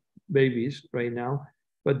surgery, babies right now.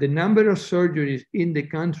 But the number of surgeries in the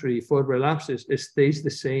country for relapses stays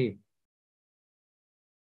the same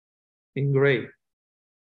in gray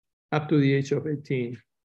up to the age of 18.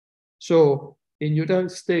 So in the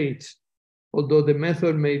United States, although the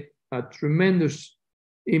method made a tremendous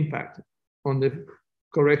impact on the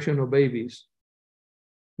correction of babies,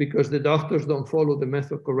 because the doctors don't follow the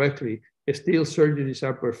method correctly, still surgeries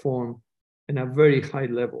are performed in a very high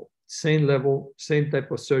level, same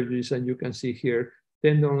type of surgeries. And you can see here,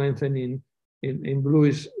 tendon lengthening in blue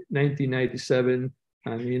is 1997,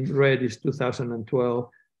 and in red is 2012,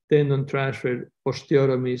 tendon transfer,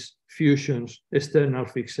 osteotomies, fusions, external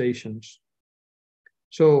fixations.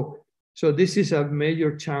 So So this is a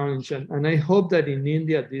major challenge, and I hope that in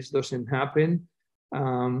India this doesn't happen.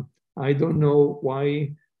 I don't know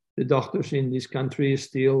why the doctors in this country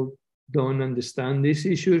still don't understand these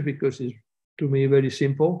issues, because it's, to me, very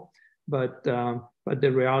simple. But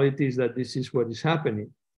the reality is that this is what is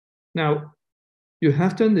happening. Now, you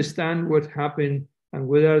have to understand what happened and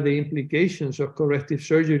what are the implications of corrective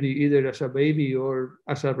surgery, either as a baby or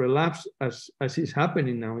as a relapse, as is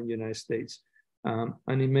happening now in the United States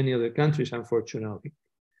and in many other countries, unfortunately.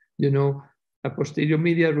 You know, a posterior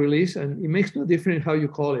medial release, and it makes no difference how you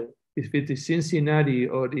call it. If it is Cincinnati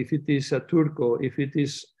or if it is a Turco, if it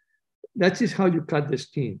is, that is how you cut the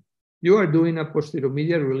skin. You are doing a posterior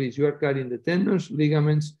medial release. You are cutting the tendons,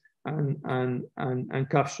 ligaments, and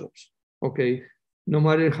capsules, okay? No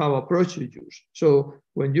matter how approach you use. So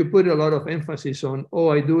when you put a lot of emphasis on, oh,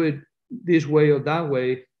 I do it this way or that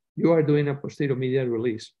way, you are doing a posterior medial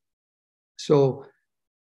release. So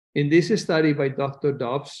in this study by Dr.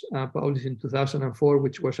 Dobbs, published in 2004,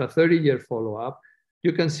 which was a 30-year follow-up,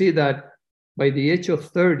 you can see that by the age of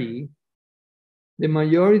 30, the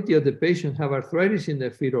majority of the patients have arthritis in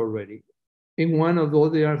their feet already, in one of all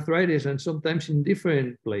the arthritis, and sometimes in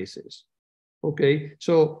different places, okay?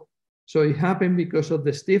 So it happened because of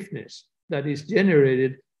the stiffness that is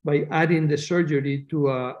generated by adding the surgery to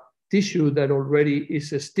a tissue that already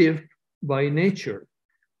is stiff by nature.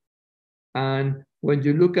 And when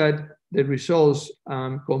you look at the results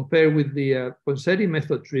compared with the Ponseti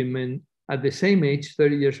method treatment at the same age,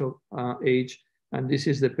 30 years of age, and this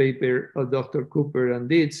is the paper of Dr. Cooper and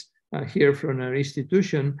Dietz here from our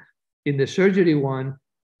institution, in the surgery one,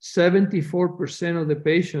 74% of the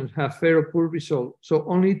patients have fair or poor result. So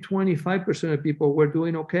only 25% of people were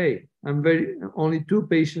doing okay, and only 2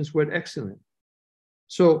 patients were excellent.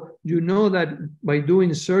 So you know that by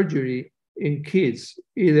doing surgery in kids,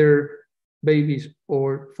 either babies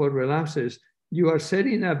or for relapses, you are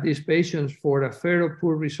setting up these patients for a fair or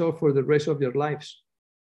poor result for the rest of their lives.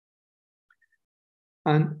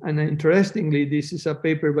 And interestingly, this is a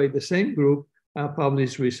paper by the same group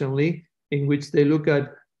published recently, in which they look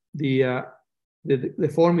at the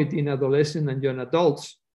deformity in adolescent and young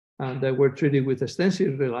adults that were treated with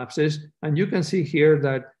extensive relapses. And you can see here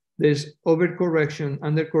that there's overcorrection,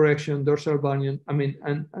 undercorrection, dorsal bunion. I mean,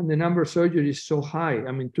 and the number of surgeries is so high.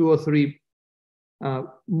 I mean, 2 or 3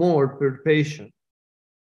 more per patient,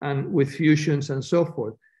 and with fusions and so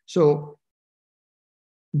forth. So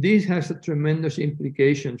this has a tremendous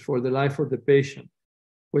implications for the life of the patient.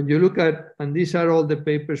 When you look at, and these are all the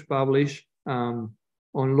papers published on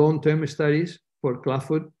long-term studies for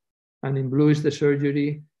clubfoot, and in blue is the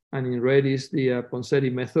surgery, and in red is the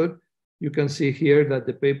Ponseti method. You can see here that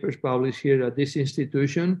the papers published here at this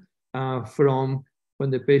institution from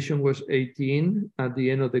when the patient was 18 at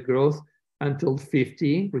the end of the growth until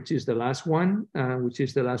 50, which is the last one, which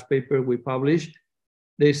is the last paper we published.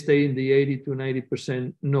 They stay in the 80 to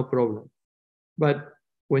 90%, no problem. But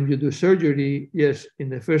when you do surgery, yes, in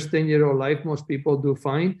the first 10-year-old life, most people do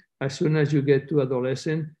fine. As soon as you get to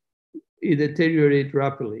adolescent, it deteriorates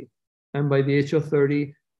rapidly. And by the age of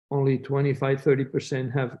 30, only 25,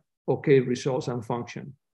 30% have okay results and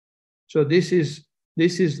function. So this is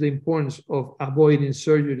the importance of avoiding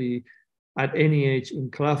surgery at any age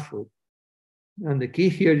in clubfoot. And the key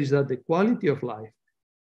here is that the quality of life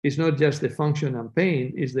is not just the function and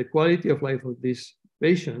pain, is the quality of life of these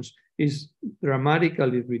patients is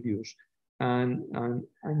dramatically reduced. And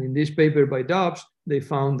in this paper by Dobbs, they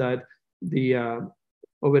found that the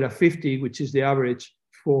over a 50, which is the average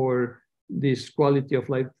for this quality of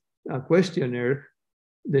life questionnaire,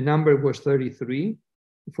 the number was 33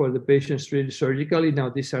 for the patients treated surgically. Now,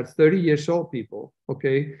 these are 30 years old people,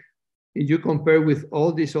 okay? If you compare with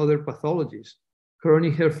all these other pathologies,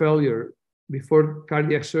 chronic heart failure before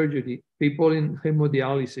cardiac surgery, people in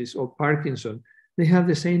hemodialysis or Parkinson, they have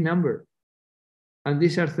the same number. And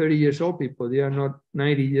these are 30 years old people. They are not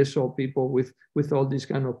 90 years old people with all these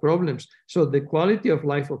kind of problems. So the quality of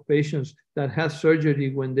life of patients that have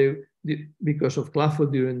surgery when they, because of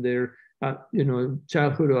clubfoot during their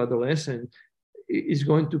childhood or adolescence, is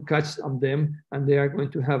going to catch on them, and they are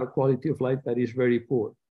going to have a quality of life that is very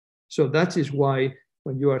poor. So that is why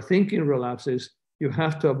when you are thinking relapses, you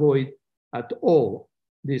have to avoid at all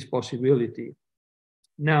this possibility.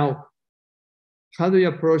 Now, how do you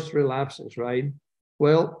approach relapses, right?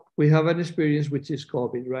 Well, we have an experience which is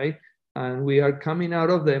COVID, right? And we are coming out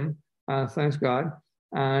of them, thanks God.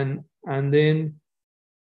 And then,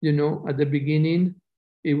 at the beginning,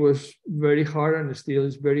 it was very hard, and still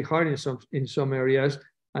is very hard in some areas.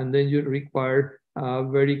 And then you require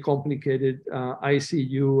very complicated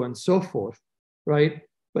ICU and so forth, right?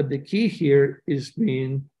 But the key here is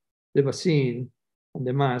being the vaccine and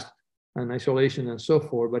the mask and isolation and so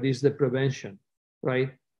forth, but it's the prevention,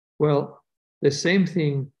 right? Well, the same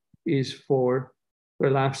thing is for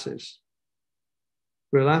relapses.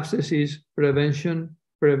 Relapses is prevention,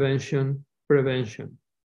 prevention, prevention.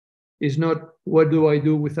 It's not what do I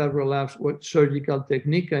do with a relapse, what surgical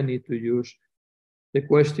technique I need to use. The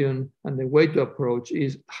question and the way to approach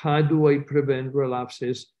is how do I prevent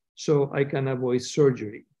relapses so I can avoid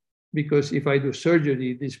surgery? Because if I do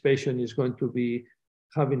surgery, this patient is going to be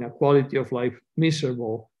having a quality of life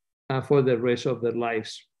miserable for the rest of their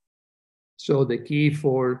lives. So the key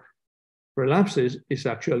for relapses is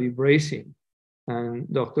actually bracing. And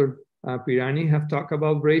Dr. Bijlani have talked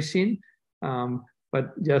about bracing,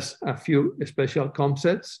 but just a few special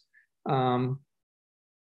concepts.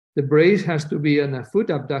 The brace has to be a foot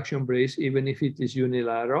abduction brace, even if it is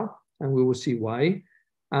unilateral, and we will see why.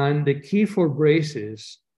 And the key for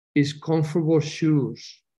braces is comfortable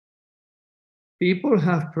shoes. People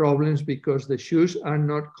have problems because the shoes are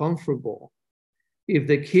not comfortable. If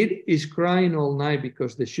the kid is crying all night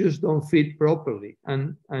because the shoes don't fit properly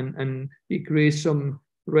and it creates some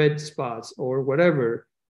red spots or whatever,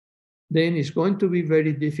 then it's going to be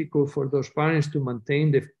very difficult for those parents to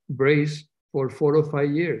maintain the brace for 4 or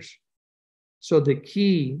 5 years. So the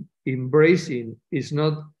key in bracing is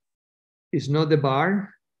not the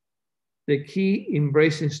bar. The key in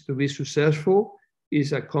bracing to be successful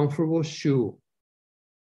is a comfortable shoe.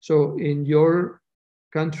 So in your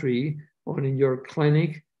country or in your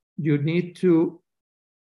clinic, you need to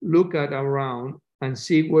look at around and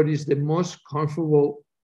see what is the most comfortable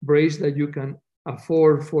brace that you can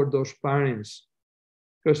afford for those parents.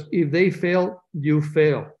 Because if they fail, you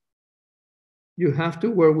fail. You have to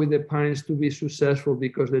work with the parents to be successful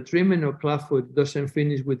because the treatment of clubfoot doesn't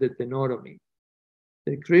finish with the tenotomy.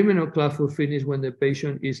 The treatment of clubfoot finishes when the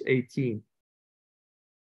patient is 18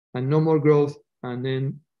 and no more growth and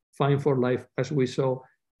then fine for life as we saw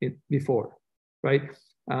it before, right?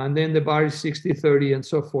 And then the bar is 60-30 and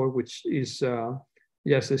so forth, which is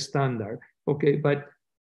just a standard. Okay, but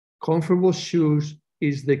comfortable shoes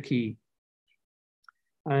is the key.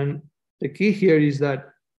 And the key here is that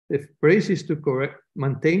the brace is to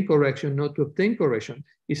maintain correction, not to obtain correction.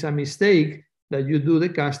 It's a mistake that you do the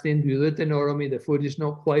casting, you do the tenotomy, the foot is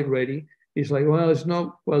not quite ready. It's like, well, it's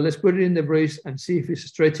not, well, let's put it in the brace and see if it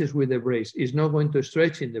stretches with the brace. It's not going to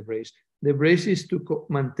stretch in the brace. The brace is to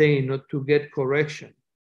maintain, not to get correction.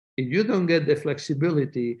 If you don't get the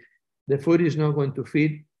flexibility, the foot is not going to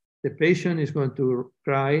fit, the patient is going to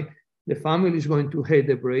cry, the family is going to hate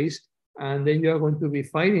the brace, and then you are going to be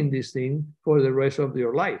fighting this thing for the rest of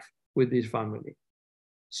your life with this family.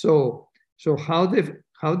 So how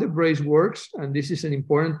the brace works, and this is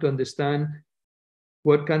important to understand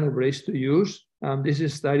what kind of brace to use. This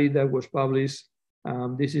is a study that was published.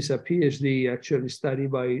 This is a PhD actually study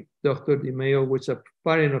by Dr. DiMeo, which is a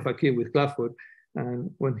parent of a kid with clubfoot.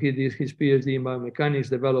 And when he did his PhD in biomechanics,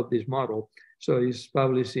 developed this model. So it's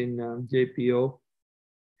published in JPO.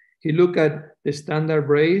 He looked at the standard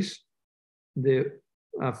brace, the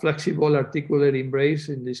flexible articulating brace,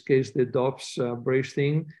 in this case, the Dobbs brace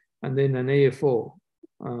thing, and then an AFO.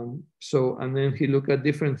 And then he looked at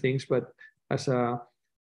different things, but as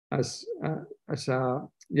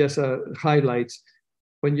highlights,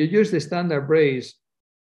 when you use the standard brace,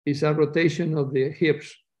 it's a rotation of the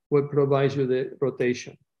hips what provides you the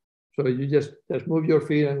rotation. So you just move your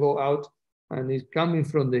feet and go out, and it's coming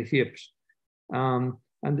from the hips. And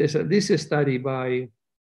this is a study by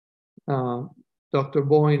Dr.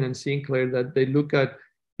 Boyne and Sinclair that they look at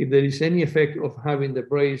if there is any effect of having the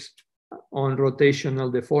brace on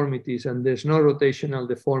rotational deformities, and there's no rotational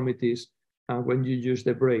deformities when you use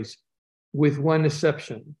the brace, with one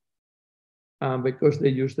exception, because they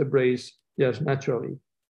use the brace just naturally.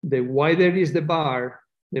 The wider is the bar,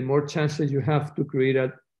 the more chances you have to create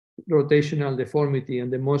a rotational deformity,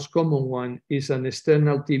 and the most common one is an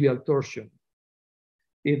external tibial torsion.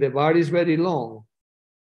 If the bar is very long,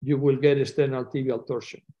 you will get external tibial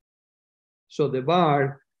torsion. So the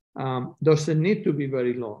bar doesn't need to be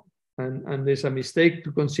very long. And there's a mistake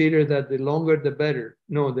to consider that the longer the better.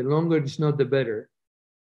 No, the longer is not the better.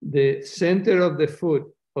 The center of the foot,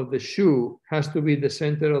 of the shoe, has to be the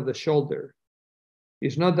center of the shoulder.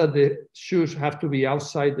 It's not that the shoes have to be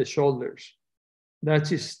outside the shoulders.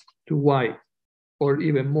 That is too wide or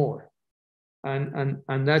even more. And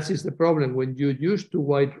that is the problem. When you use too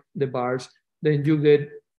wide the bars, then you get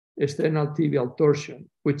external tibial torsion,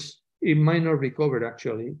 which it might not recover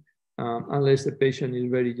actually, unless the patient is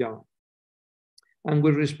very young. And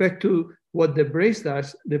with respect to what the brace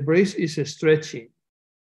does, the brace is a stretching.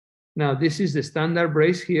 Now, this is the standard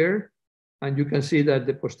brace here. And you can see that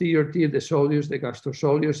the posterior teeth, the soleus, the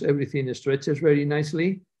gastrocsoleus, everything stretches very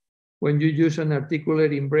nicely. When you use an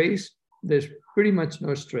articulating brace, there's pretty much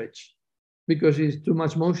no stretch because it's too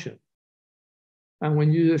much motion. And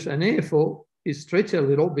when you use an AFO, it stretches a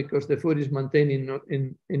little because the foot is maintained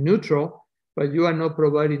in neutral, but you are not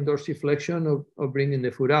providing dorsiflexion or bringing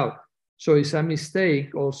the foot out. So it's a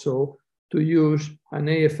mistake also to use an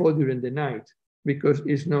AFO during the night because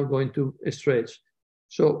it's not going to stretch.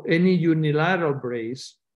 So any unilateral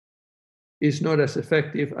brace is not as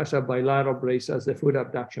effective as a bilateral brace, as the foot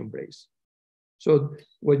abduction brace. So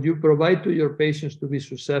what you provide to your patients to be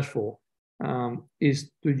successful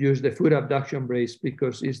is to use the foot abduction brace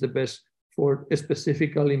because it's the best for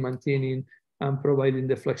specifically maintaining and providing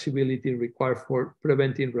the flexibility required for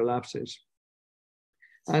preventing relapses.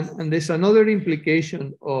 And there's another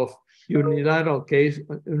implication of unilateral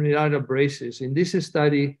braces. In this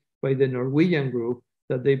study by the Norwegian group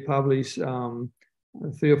that they published 3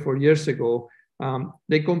 or 4 years ago,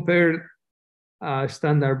 they compared a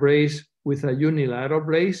standard brace with a unilateral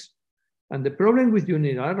brace. And the problem with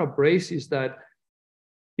unilateral brace is that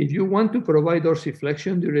if you want to provide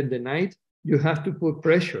dorsiflexion during the night, you have to put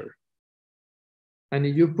pressure. And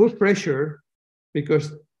if you put pressure,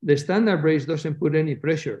 because the standard brace doesn't put any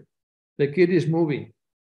pressure, the kid is moving.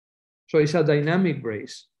 So it's a dynamic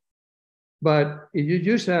brace. But if you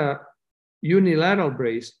use a unilateral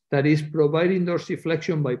brace that is providing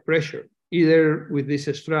dorsiflexion by pressure, either with these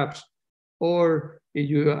straps or if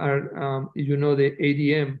you are, you know, the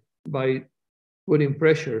ADM by putting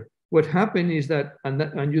pressure, what happens is that,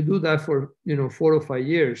 and you do that for 4 or 5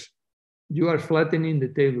 years, you are flattening the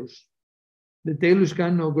talus. The talus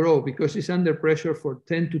cannot grow because it's under pressure for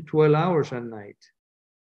 10 to 12 hours at night.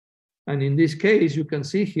 And in this case, you can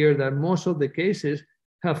see here that most of the cases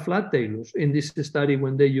have flat talus in this study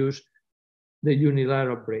when they use the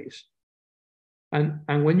unilateral brace.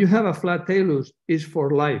 And when you have a flat talus, it's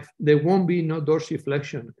for life. There won't be no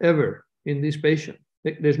dorsiflexion ever in this patient.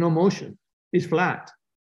 There's no motion. It's flat.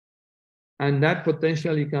 And that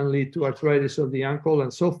potentially can lead to arthritis of the ankle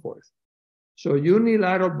and so forth. So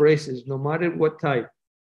unilateral braces, no matter what type,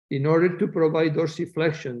 in order to provide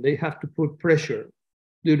dorsiflexion, they have to put pressure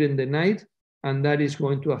during the night, and that is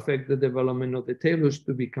going to affect the development of the talus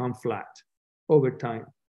to become flat over time.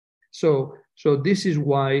 So this is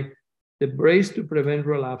why the brace to prevent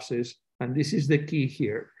relapses, and this is the key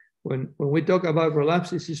here. When we talk about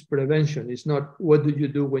relapses, it's prevention. It's not what do you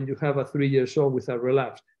do when you have a 3-year-old with a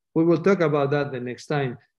relapse. We will talk about that the next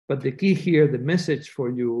time. But the key here, the message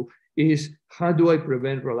for you is how do I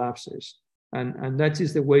prevent relapses? And that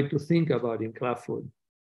is the way to think about in clubfoot.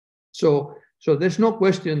 So there's no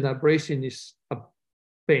question that bracing is a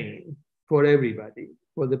pain for everybody,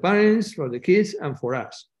 for the parents, for the kids, and for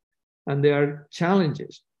us. And there are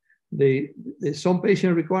challenges. Some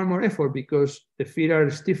patients require more effort because the feet are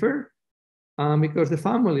stiffer, because the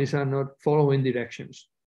families are not following directions.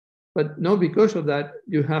 But no, because of that,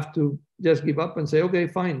 you have to just give up and say, okay,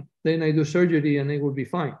 fine. Then I do surgery and it will be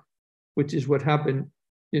fine, which is what happened,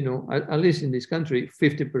 at least in this country,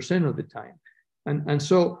 50% of the time. And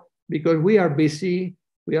so, because we are busy,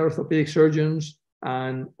 we are orthopedic surgeons,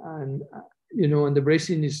 and the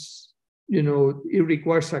bracing is, it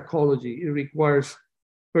requires psychology, it requires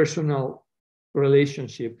personal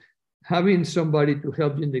relationship. Having somebody to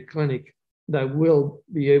help you in the clinic that will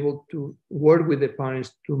be able to work with the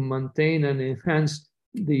parents to maintain and enhance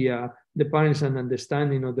the parents' and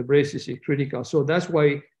understanding of the braces is critical. So that's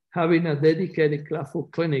why having a dedicated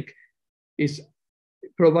clubfoot clinic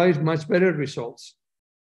provides much better results,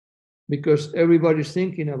 because everybody's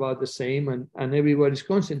thinking about the same and everybody's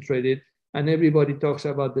concentrated and everybody talks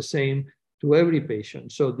about the same to every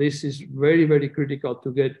patient. So this is very, very critical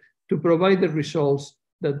to provide the results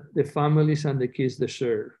that the families and the kids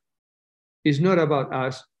deserve. It's not about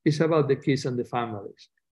us, it's about the kids and the families.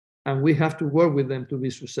 And we have to work with them to be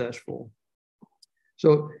successful.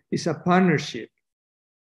 So it's a partnership.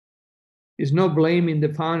 It's not blaming the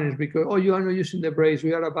parents because, oh, you are not using the brace,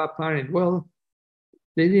 we are a bad parent. Well,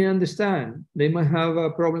 they didn't understand. They might have a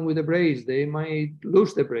problem with the brace. They might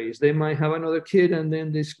lose the brace. They might have another kid and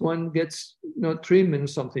then this one gets treatment or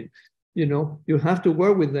something. You have to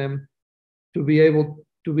work with them to be able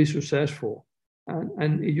to be successful.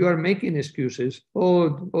 And if you are making excuses, oh,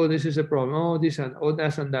 this is a problem, oh, this and oh,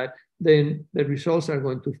 that and that, then the results are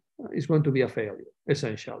going to be a failure,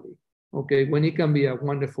 essentially. Okay, when it can be a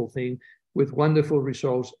wonderful thing with wonderful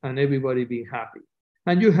results and everybody being happy.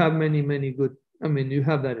 And you have many, many good, you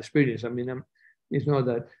have that experience. It's not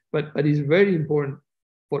that, but it's very important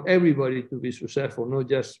for everybody to be successful, not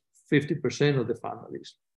just 50% of the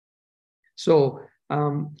families. So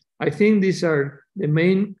I think these are the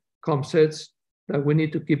main concepts that we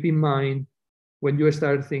need to keep in mind when you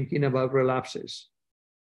start thinking about relapses.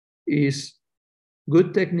 Is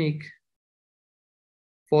good technique,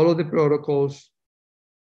 follow the protocols,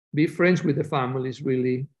 be friends with the families,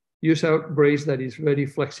 really. Use a brace that is very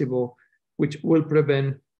flexible, which will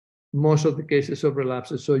prevent most of the cases of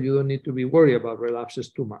relapses, so you don't need to be worried about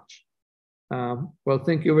relapses too much. Well,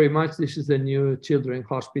 thank you very much. This is the new Children's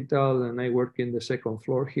Hospital, and I work in the second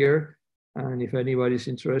floor here. And if anybody's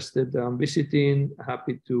interested visiting,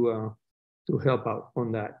 happy to help out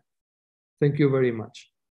on that. Thank you very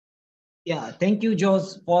much. Yeah, thank you,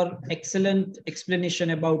 Jose, for excellent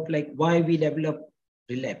explanation about like why we develop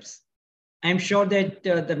relapse. I'm sure that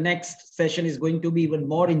the next session is going to be even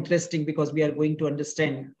more interesting because we are going to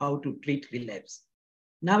understand how to treat relapse.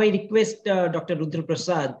 Now I request Dr. Rudra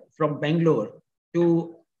Prasad from Bangalore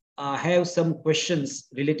to have some questions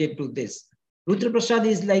related to this. Rudra Prasad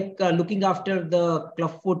is like looking after the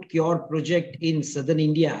clubfoot cure project in southern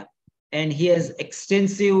India, and he has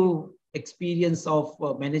extensive experience of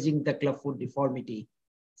managing the clubfoot deformity.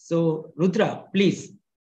 So Rudra, please.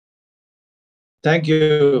 Thank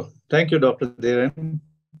you, Dr. Dhiren.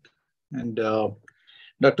 And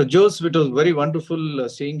Dr. Jose, it was very wonderful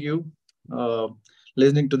seeing you,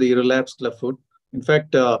 listening to the relapsed clubfoot. In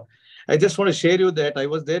fact, I just want to share you that I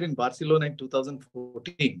was there in Barcelona in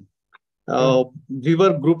 2014. We were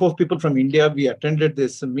a group of people from India. We attended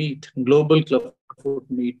this meet, global clubfoot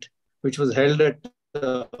meet, which was held at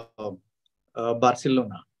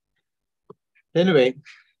Barcelona. Anyway,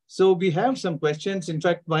 so we have some questions. In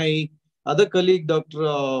fact, my other colleague,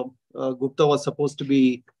 Dr. Gupta, was supposed to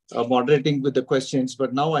be moderating with the questions,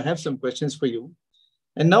 but now I have some questions for you.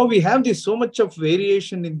 And now we have this so much of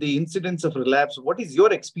variation in the incidence of relapse. What is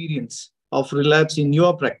your experience of relapse in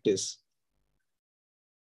your practice?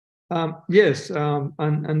 Yes,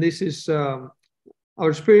 and this is our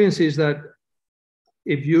experience is that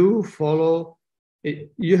if you follow,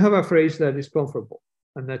 you have a phrase that is comfortable,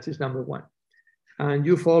 and that is number one. And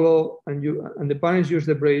you follow, and the parents use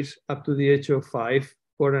the brace up to the age of 5,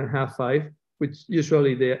 4.5, 5, which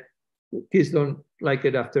usually the kids don't like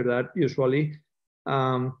it after that, usually.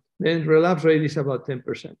 Then relapse rate is about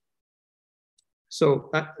 10%.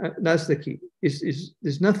 So that's the key.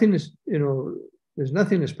 There's nothing, there's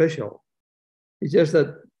nothing special. It's just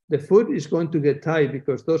that the foot is going to get tight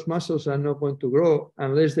because those muscles are not going to grow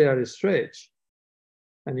unless they are stretched.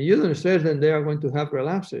 And if you don't stretch, then they are going to have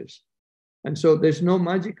relapses. And so there's no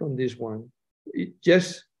magic on this one. It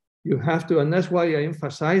just, you have to, and that's why I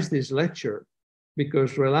emphasize this lecture,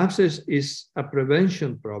 because relapses is a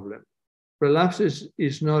prevention problem. Relapses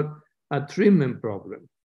is not a treatment problem.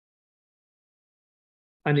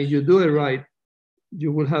 And if you do it right,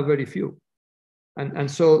 you will have very few. And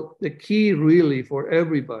so the key really for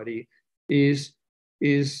everybody is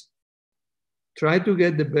try to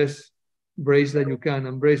get the best brace that you can,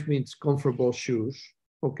 and brace means comfortable shoes.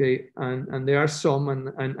 Okay, and there are some,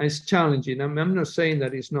 and it's challenging. I'm not saying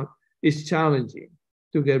that it's challenging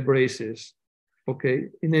to get braces, okay,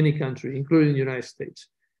 in any country, including the United States.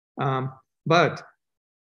 But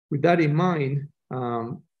with that in mind,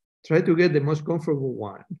 try to get the most comfortable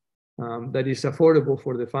one that is affordable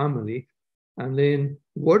for the family, and then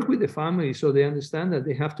work with the family so they understand that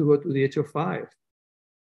they have to go to the age of 5,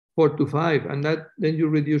 4 to 5, and that then you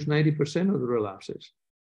reduce 90% of the relapses.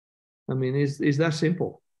 I mean, it's that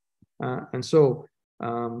simple. And so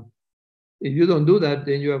if you don't do that,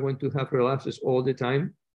 then you are going to have relapses all the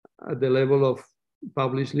time at the level of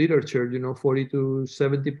published literature, 40 to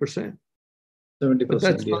 70%. 70%, but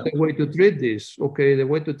that's not the way to treat this. Okay, the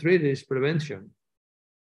way to treat it is prevention.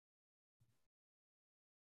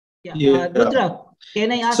 Yeah. Rudra,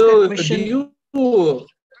 can I ask a question? Please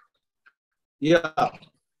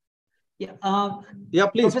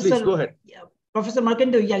go ahead. Professor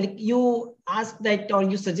Morcuende, you asked that, or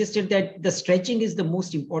you suggested that the stretching is the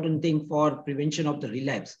most important thing for prevention of the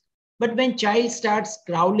relapse. But when child starts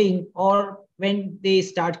crawling or when they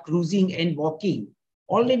start cruising and walking,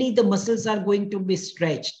 already the muscles are going to be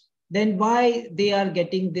stretched. Then why they are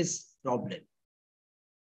getting this problem?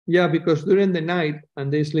 Yeah, because during the night,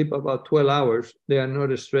 and they sleep about 12 hours, they are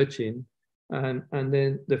not stretching, and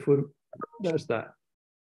then the foot does that.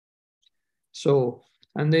 So,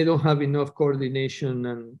 and they don't have enough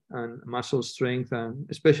coordination and muscle strength, and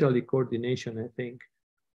especially coordination, I think.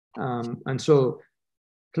 And so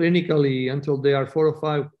clinically, until they are 4 or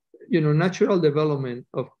 5, natural development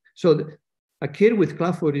of, a kid with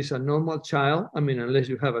clubfoot is a normal child. I mean, unless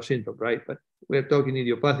you have a symptom, right? But we're talking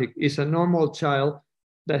idiopathic. It's a normal child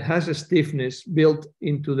that has a stiffness built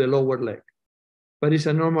into the lower leg, but it's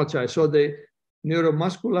a normal child. So the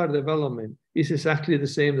neuromuscular development is exactly the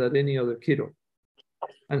same as any other kiddo.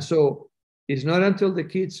 And so it's not until the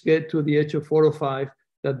kids get to the age of 4 or 5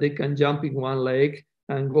 that they can jump in one leg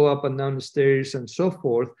and go up and down the stairs and so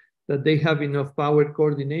forth, that they have enough power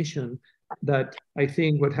coordination. That I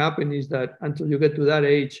think what happened is that until you get to that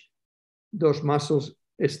age, those muscles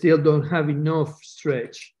still don't have enough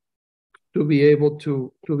stretch to be able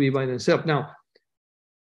to be by themselves. Now,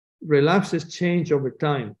 relapses change over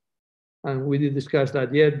time. And we didn't discuss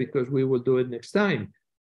that yet because we will do it next time.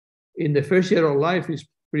 In the first year of life, it's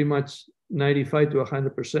pretty much 95 to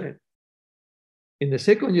 100%. In the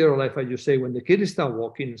second year of life, as you say, when the kids start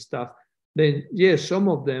walking and stuff, then yes, some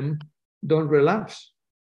of them don't relapse,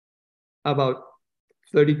 about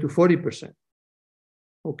 30 to 40%.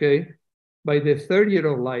 Okay. By the third year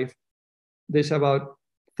of life, there's about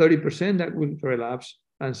 30% that will relapse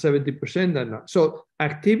and 70% that not. So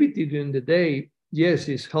activity during the day, yes,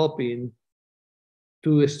 is helping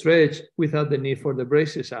to stretch without the need for the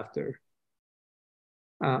braces after.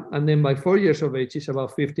 And then by 4 years of age, it's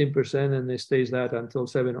about 15%, and it stays that until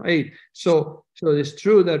 7 or 8. So it's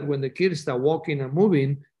true that when the kids start walking and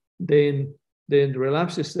moving, then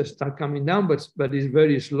relapses start coming down, but it's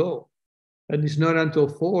very slow. And it's not until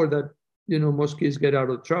 4 that, most kids get out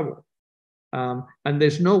of trouble. And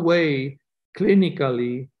there's no way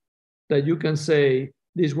clinically that you can say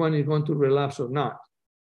this one is going to relapse or not.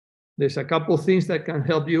 There's a couple of things that can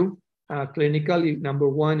help you clinically. Number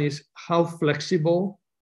one is how flexible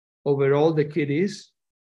overall the kid is.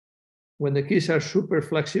 When the kids are super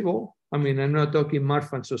flexible, I mean, I'm not talking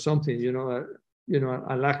Marfans or something,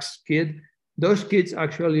 a lax kid. Those kids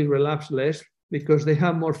actually relapse less because they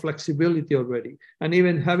have more flexibility already. And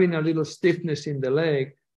even having a little stiffness in the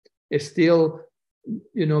leg is still,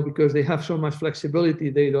 because they have so much flexibility,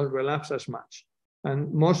 they don't relapse as much.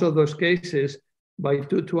 And most of those cases, by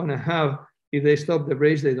 2.5, if they stop the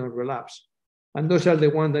brace, they don't relapse. And those are the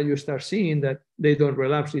ones that you start seeing that they don't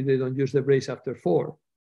relapse if they don't use the brace after 4.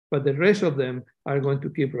 But the rest of them are going to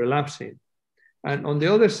keep relapsing. And on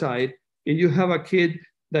the other side, if you have a kid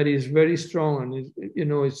that is very strong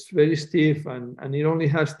and it's very stiff and it only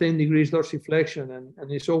has 10 degrees dorsiflexion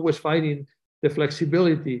and it's always fighting the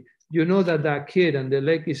flexibility, that kid and the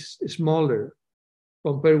leg is smaller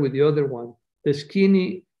compared with the other one. The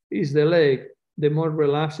skinny is the leg, the more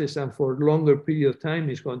relapses, and for a longer period of time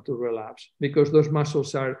is going to relapse because those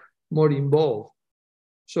muscles are more involved.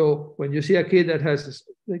 So when you see a kid that has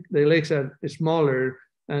the legs are smaller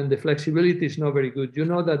and the flexibility is not very good,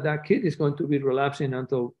 that kid is going to be relapsing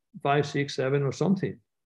until 5, 6, 7 or something.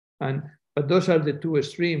 But those are the two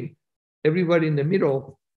extremes. Everybody in the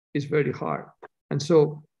middle is very hard. And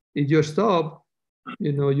so if you stop,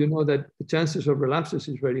 you know that the chances of relapses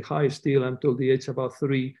is very high still until the age about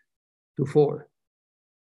 3 to 4.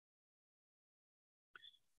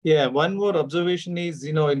 Yeah, one more observation is,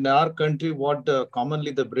 in our country, what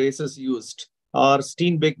commonly the braces used are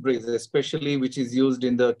Steenbeck braces, especially which is used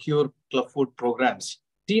in the cure clubfoot programs.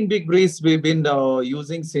 Steenbeck brace we've been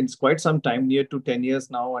using since quite some time, near to 10 years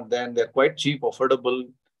now, and then they're quite cheap, affordable,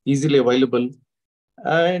 easily available.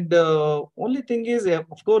 And only thing is,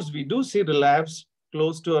 of course, we do see relapse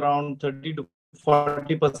close to around 30 to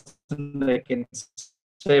 40%, I can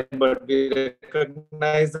say, but we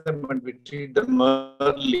recognize them and we treat them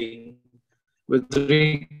early with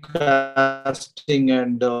recasting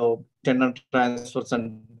and tendon transfers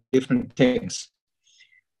and different things.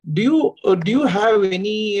 Do you have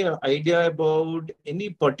any idea about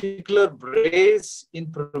any particular brace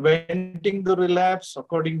in preventing the relapse,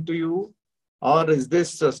 according to you? Or is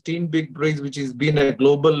this a Steenbeck brace, which has been a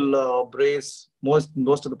global brace, most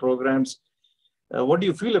of the programs? What do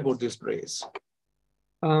you feel about this brace?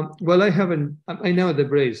 Well, I know the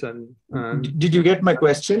brace. And did you get my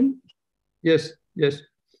question? Yes.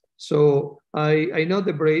 So I know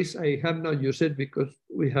the brace. I have not used it because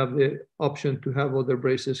we have the option to have other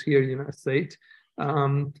braces here in the United States.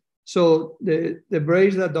 So the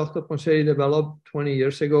brace that Dr. Ponseri developed 20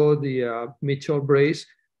 years ago, the Mitchell brace,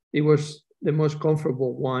 it was the most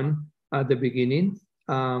comfortable one at the beginning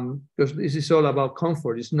because this is all about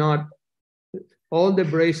comfort. It's not all the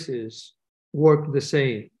braces work the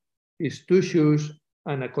same. It's 2 shoes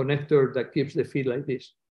and a connector that keeps the feet like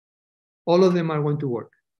this. All of them are going to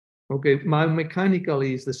work. Okay,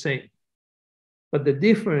 mechanically is the same. But the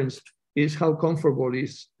difference is how comfortable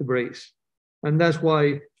is the brace. And that's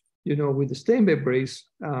why, with the Steenbeck brace,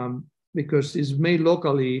 because it's made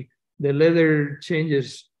locally, the leather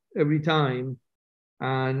changes every time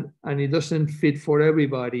and it doesn't fit for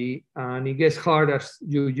everybody and it gets hard as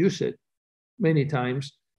you use it many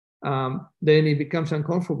times. then it becomes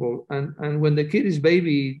uncomfortable. And when the kid is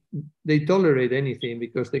baby, they tolerate anything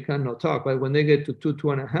because they cannot talk. But when they get to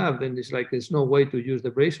 2.5, then it's like there's no way to use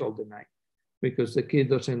the brace all the night because the kid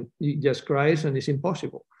doesn't, he just cries and it's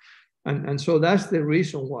impossible. And so that's the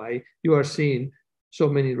reason why you are seeing so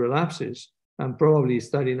many relapses and probably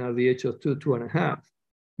starting at the age of 2.5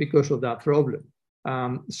 because of that problem.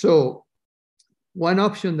 So one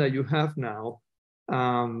option that you have now,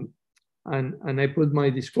 and I put my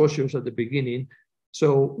disclosures at the beginning.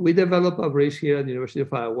 So we developed a brace here at the University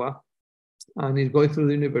of Iowa, and it's going through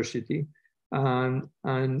the university. And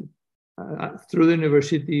through the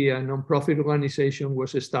university, a nonprofit organization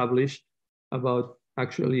was established about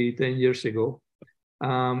actually 10 years ago.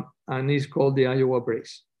 And it's called the Iowa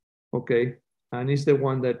Brace, okay? And it's the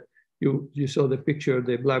one that you saw the picture,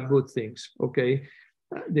 the black boot things, okay?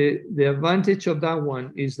 The advantage of that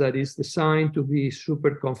one is that it's designed to be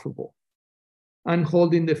super comfortable and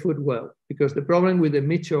holding the foot well, because the problem with the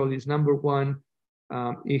Mitchell is, number one,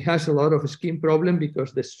 it has a lot of skin problem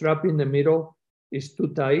because the strap in the middle is too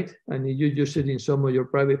tight, and if you use it in some of your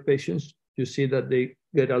private patients, you see that they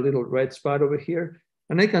get a little red spot over here.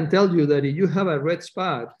 And I can tell you that if you have a red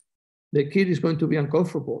spot, the kid is going to be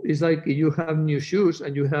uncomfortable. It's like if you have new shoes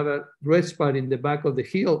and you have a red spot in the back of the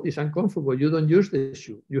heel, it's uncomfortable. You don't use the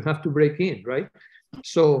shoe. You have to break in, right?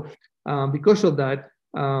 So because of that,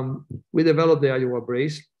 we developed the Iowa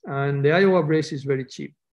Brace. And the Iowa Brace is very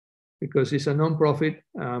cheap because it's a nonprofit.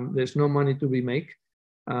 There's no money to be made.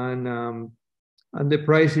 And the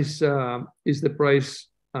price is the price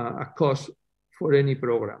a cost for any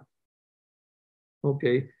program.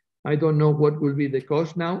 Okay. I don't know what will be the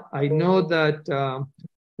cost now. I know that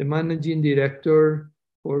the managing director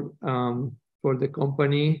for the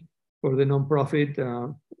company, for the nonprofit,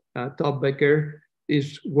 Top Becker,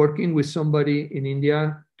 is working with somebody in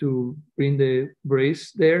India to bring the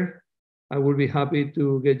brace there. I will be happy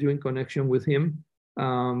to get you in connection with him.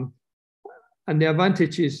 And the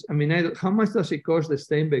advantage is, I mean, how much does it cost the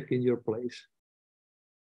Steinbeck in your place?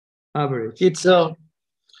 Average.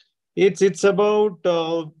 It's about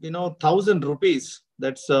 1,000 rupees.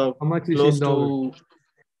 That's how much is close in dollars?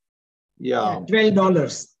 to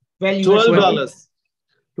 $12. $12.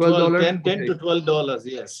 $12. 10 to $12.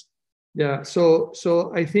 Yes. Yeah. So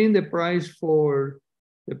I think the price for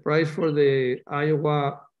the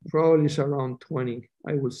Iowa probably is around 20,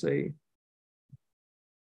 I would say,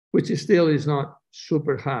 which still is not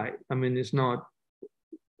super high. I mean, it's not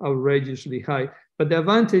outrageously high. But the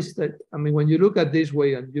advantage that, I mean, when you look at this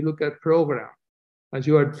way and you look at program, as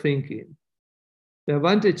you are thinking, the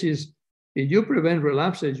advantage is if you prevent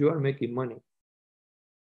relapses, you are making money.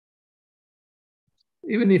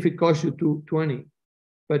 Even if it costs you $20.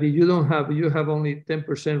 But if you have only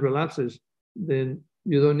 10% relapses, then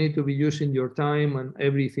you don't need to be using your time and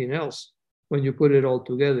everything else when you put it all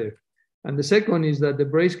together. And the second is that the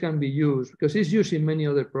brace can be used because it's used in many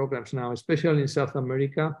other programs now, especially in South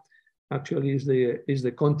America. Actually, is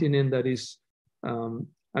the continent that is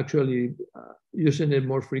actually using it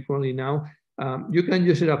more frequently now. You can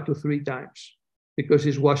use it up to 3 times because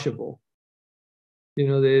it's washable. You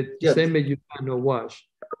know, the same way you cannot wash.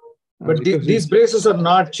 But these braces are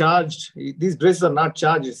not charged. These braces are not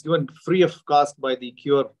charged. It's given free of cost by the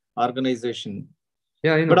Cure organization.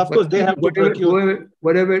 Yeah, I know. But of course, they have to procure.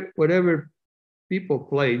 Whatever people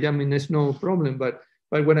play, I mean, there's no problem. But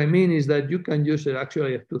what I mean is that you can use it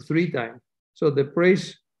actually up to 3 times. So the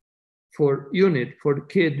price for unit for the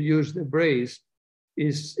kid to use the brace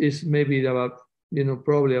is maybe about,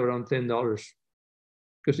 probably around $10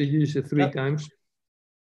 because you use it 3 times.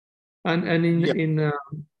 And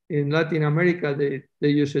in Latin America, they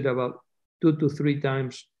use it about 2 to 3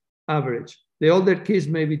 times average. The older kids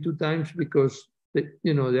maybe 2 times because they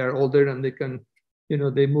are older and they can,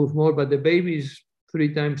 they move more. But the babies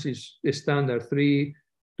 3 times is standard. 2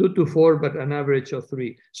 to 4, but an average of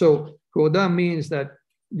 3. So what that means that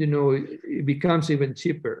it becomes even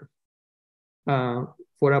cheaper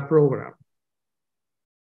for a program.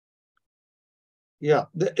 Yeah,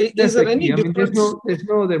 is there any difference? There's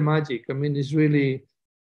no other magic. I mean,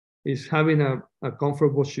 it's having a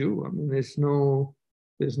comfortable shoe. I mean, there's no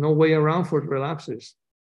way around for relapses.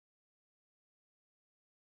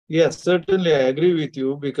 Yes, certainly I agree with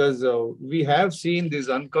you because we have seen these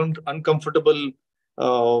uncomfortable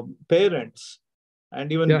parents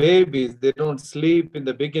and even babies. They don't sleep in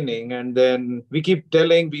the beginning, and then we keep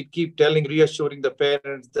telling, reassuring the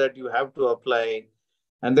parents that you have to apply,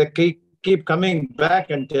 and they keep coming back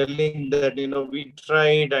and telling that we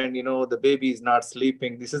tried and the baby is not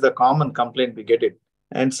sleeping. This is the common complaint we get it,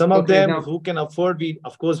 and some of them who can afford,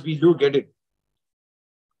 of course we do get it.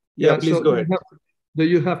 Yeah, please go ahead. Do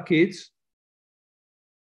you have kids?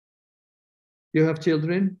 You have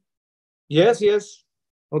children? Yes, yes.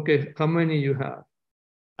 Okay, how many you have?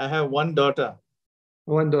 I have one daughter.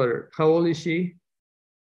 One daughter. How old is she?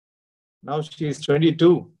 Now she's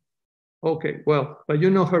 22. Okay, well, but you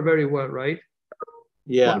know her very well, right?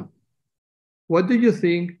 Yeah. What do you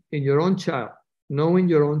think in your own child, knowing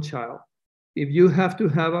your own child, if you have to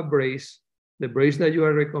have a brace, the brace that you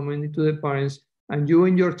are recommending to the parents, and you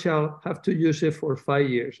and your child have to use it for 5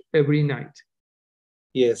 years every night?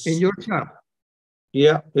 Yes. In your child.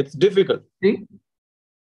 Yeah, it's difficult. See?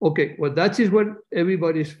 Okay, well, that is what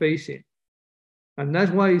everybody's facing. And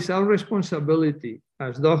that's why it's our responsibility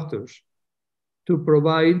as doctors to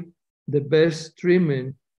provide the best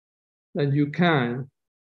treatment that you can,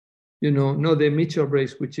 not the Mitchell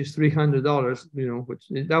brace, which is $300,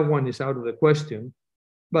 which that one is out of the question.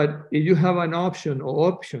 But if you have an option or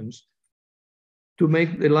options to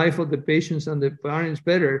make the life of the patients and the parents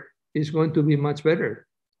better, it's going to be much better.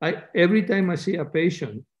 Every time I see a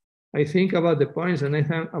patient, I think about the parents and I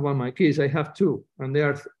think about my kids. I have two, and they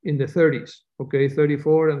are in the 30s, okay,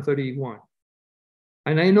 34 and 31.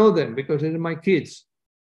 And I know them because they're my kids,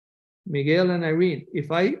 Miguel and Irene. If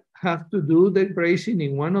I have to do the bracing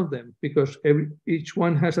in one of them, because each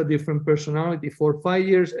one has a different personality for 5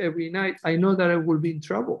 years every night, I know that I will be in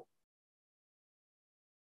trouble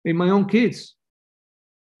in my own kids,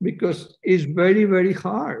 because it's very, very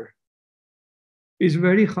hard. It's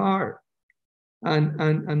very hard.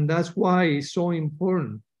 And that's why it's so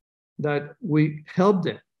important that we help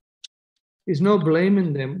them. It's not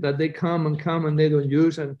blaming them that they come and they don't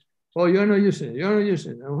use, and, oh, you're not using it, you're not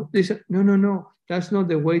using it. No. That's not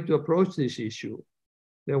the way to approach this issue.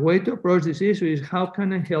 The way to approach this issue is, how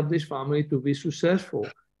can I help this family to be successful?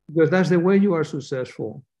 Because that's the way you are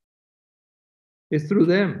successful. It's through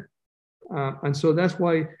them. And so that's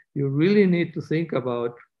why you really need to think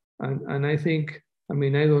about, and I think, I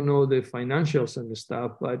don't know the financials and the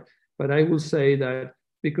stuff, but I will say that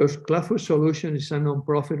because Clubfoot Solution is a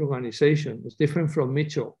non-profit organization, it's different from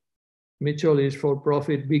Mitchell. Mitchell is for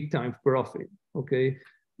profit, big time profit, okay?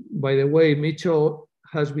 By the way, Mitchell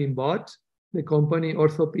has been bought, the company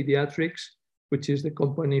Orthopaedics, which is the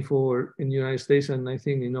company in the United States and I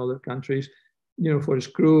think in other countries, for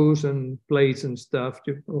screws and plates and stuff.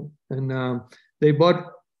 And they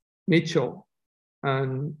bought Mitchell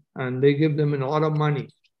and they give them a lot of money,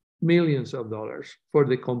 millions of dollars for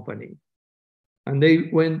the company. And they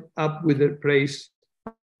went up with their praise.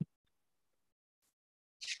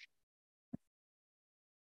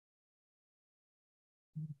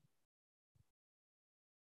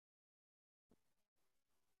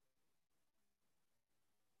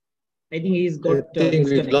 I think he's got I think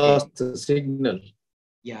we disconnected. lost the signal.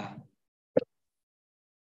 Yeah.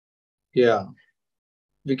 Yeah.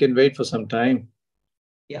 We can wait for some time.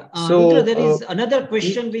 Yeah. So there is another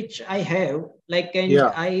question which I have,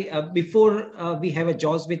 before we have a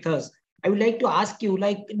Jaws with us, I would like to ask you,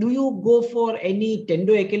 do you go for any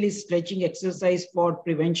tendo Achilles stretching exercise for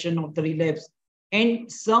prevention of the relapse?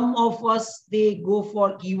 And some of us, they go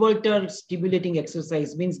for everter stimulating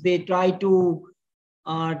exercise, means they try to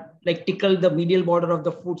tickle the medial border of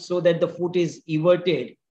the foot so that the foot is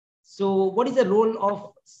everted. So what is the role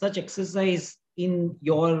of such exercise in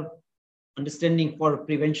your understanding for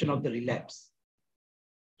prevention of the relapse?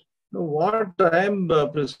 What I'm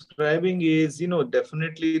prescribing is,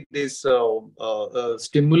 definitely this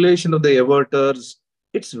stimulation of the everters.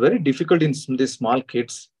 It's very difficult in these small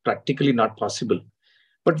kids, practically not possible.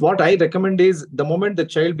 But what I recommend is, the moment the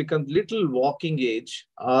child becomes little walking age,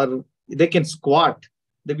 or they can squat,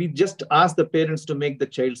 we just ask the parents to make the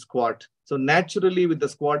child squat. So naturally, with the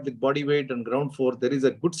squat, with body weight and ground force, there is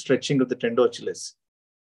a good stretching of the tendo Achilles.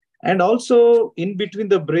 And also, in between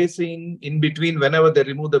the bracing, whenever they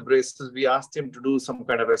remove the braces, we ask them to do some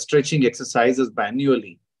kind of a stretching exercises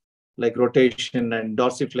manually, like rotation and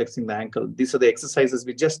dorsiflexing the ankle. These are the exercises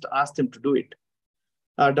we just ask them to do it.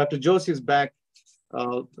 Dr. Jose is back.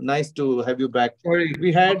 Nice to have you back. Sorry.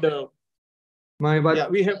 We had...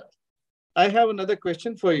 I have another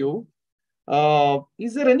question for you.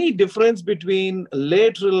 Is there any difference between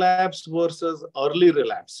late relapse versus early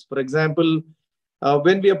relapse? For example,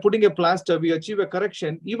 when we are putting a plaster, we achieve a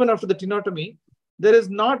correction. Even after the tenotomy, there is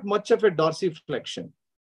not much of a dorsiflexion.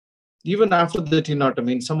 Even after the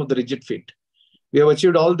tenotomy, in some of the rigid feet, we have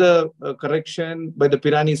achieved all the correction by the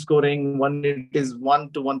Pirani scoring. It is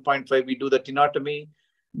 1 to 1.5. We do the tenotomy,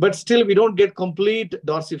 but still we don't get complete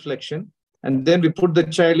dorsiflexion. And then we put the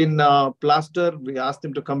child in plaster. We ask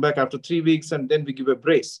them to come back after 3 weeks, and then we give a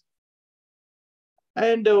brace.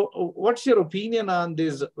 And what's your opinion on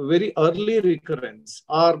this very early recurrence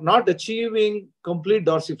or not achieving complete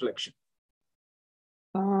dorsiflexion?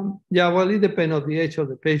 Yeah, well, it depends on the age of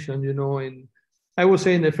the patient, you know. And I would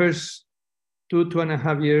say in the first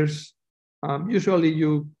 2.5 years, usually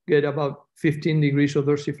you get about 15 degrees of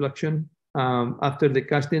dorsiflexion after the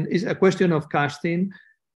casting. It's a question of casting,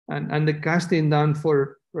 and the casting done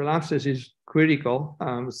for relapses is critical.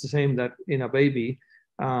 It's the same that in a baby.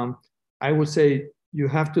 I would say you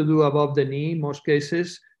have to do above the knee in most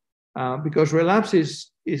cases, because relapse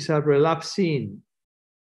is a relapsing.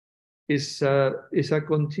 Is a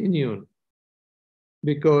continuum,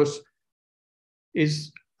 because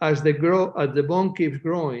is as the bone keeps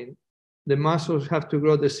growing, the muscles have to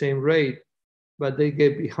grow the same rate, but they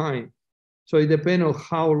get behind. So it depends on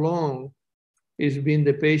how long is being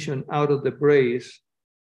the patient out of the brace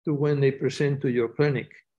to when they present to your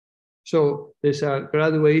clinic. So there's a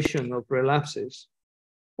graduation of relapses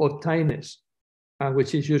of tightness,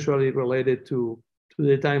 which is usually related to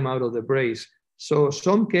the time out of the brace. So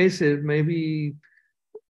some cases maybe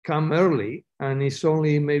come early and it's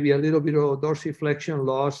only maybe a little bit of dorsiflexion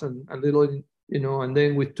loss and a little, you know, and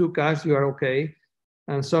then with 2 casts you are okay.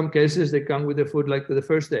 And some cases they come with the foot like the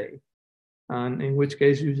first day, and in which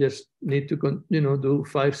case you just need to, you know, do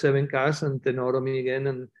 5-7 casts and tenotomy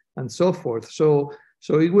again and so forth. So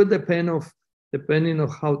it would depending on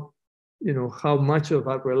how, you know, how much of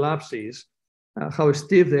a relapse is, how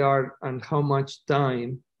stiff they are, and how much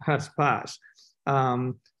time has passed.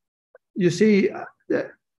 You see,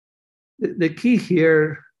 the key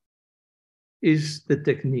here is the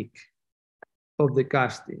technique of the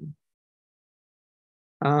casting.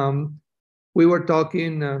 We were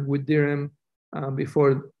talking with Dhiren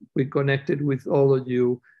before we connected with all of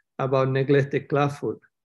you about neglected clubfoot.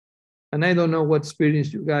 And I don't know what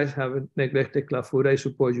experience you guys have with neglected clubfoot. I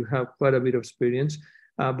suppose you have quite a bit of experience.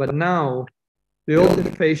 But now, the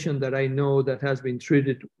oldest patient that I know that has been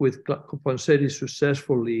treated with Ponseti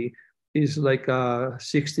successfully is like a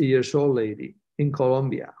 60 years old lady in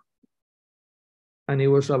Colombia. And it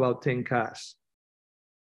was about 10 casts.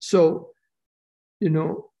 So, you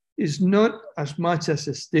know, it's not as much as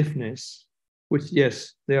a stiffness, which,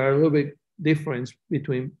 yes, there are a little bit difference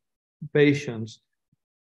between patients.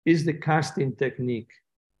 Is the casting technique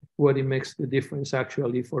what it makes the difference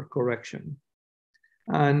actually for correction?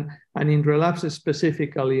 And in relapses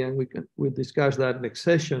specifically, and we'll discuss that next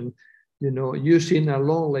session, you know, using a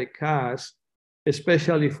long leg cast,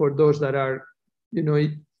 especially for those that are, you know,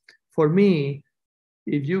 for me,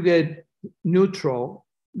 if you get neutral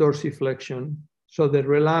dorsiflexion, so the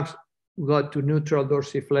relapse got to neutral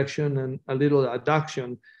dorsiflexion and a little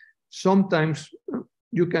adduction, sometimes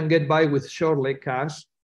you can get by with short leg cast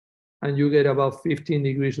and you get about 15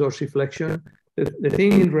 degrees dorsiflexion. The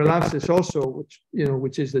thing in relapses also,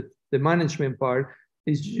 which is the management part,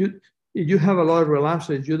 is if you have a lot of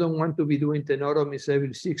relapses, you don't want to be doing tenotomies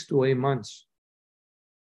every 6 to 8 months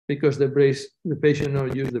because the patient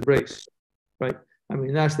not use the brace, right? I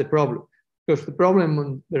mean, that's the problem. Because the problem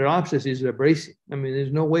on the relapses is the bracing. I mean,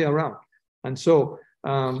 there's no way around. And so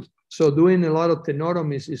doing a lot of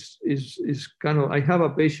tenotomies is kind of, I have a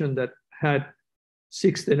patient that had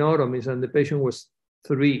 6 tenotomies and the patient was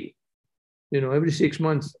 3. You know, every 6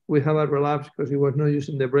 months we have a relapse because he was not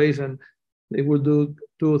using the brace, and they will do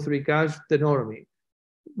 2 or 3 casts, tenotomy.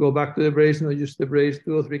 Go back to the brace, not use the brace,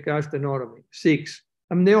 2 or 3 casts, tenotomy. 6.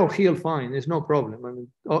 I mean, they all heal fine. There's no problem. I mean,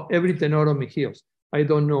 every tenotomy heals. I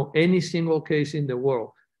don't know any single case in the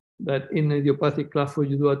world that in idiopathic clubfoot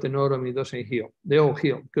you do a tenotomy, it doesn't heal. They all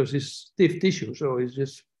heal because it's stiff tissue, so it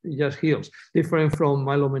just heals. Different from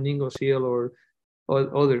myelomeningos heal or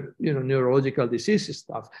other, you know, neurological diseases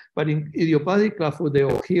stuff. But in idiopathic clubfoot, they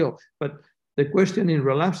all heal. But the question in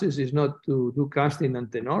relapses is not to do casting and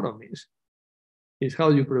tenotomies. It's how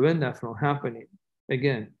you prevent that from happening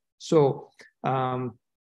again. So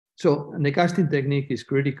the casting technique is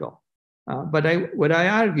critical. But what I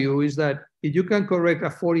argue is that if you can correct a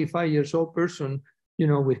 45 years old person, you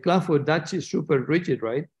know, with clubfoot, that's super rigid,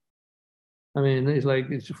 right? I mean, it's like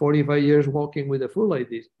it's 45 years walking with a foot like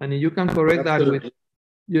this. And if you can correct that with,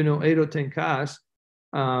 you know, 8 or 10 casts,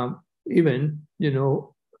 even, you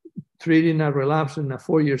know, treating a relapse in a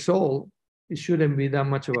 4 years old, it shouldn't be that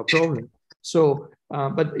much of a problem. So,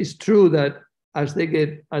 but it's true that as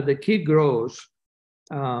the kid grows,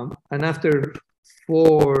 and after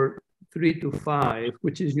 3 to 5,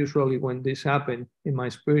 which is usually when this happens in my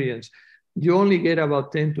experience, you only get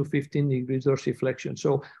about 10 to 15 degrees dorsiflexion.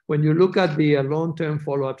 So when you look at the long-term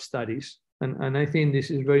follow-up studies, and I think this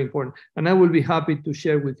is very important, and I will be happy to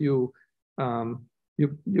share with you,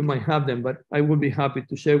 you might have them, but I would be happy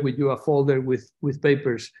to share with you a folder with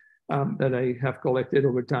papers that I have collected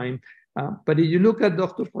over time. But if you look at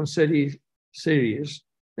Dr. Ponsetti's series,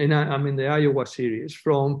 and I mean the Iowa series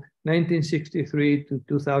from 1963 to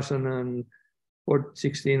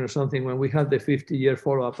 2016 or something, when we had the 50-year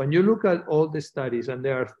follow-up, and you look at all the studies, and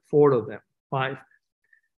there are 4 of them, 5,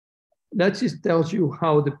 that just tells you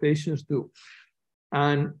how the patients do.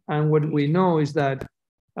 And what we know is that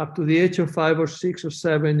up to the age of 5 or 6 or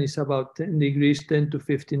 7 is about 10 degrees, 10 to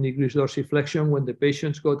 15 degrees dorsiflexion. When the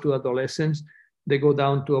patients go to adolescence, they go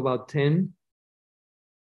down to about 10.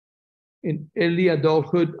 In early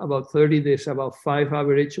adulthood, about 30, there's about 5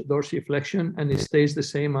 average dorsiflexion, and it stays the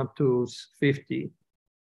same up to 50.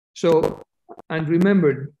 So, and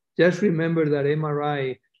remember, just remember that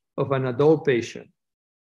MRI of an adult patient,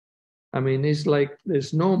 I mean, it's like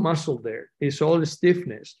there's no muscle there. It's all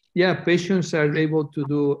stiffness. Yeah, patients are able to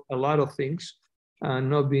do a lot of things and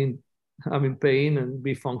not having pain and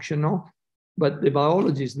be functional, but the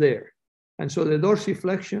biology is there. And so the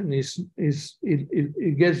dorsiflexion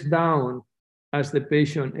it gets down as the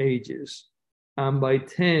patient ages. And by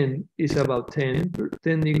 10, it's about 10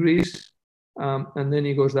 degrees. And then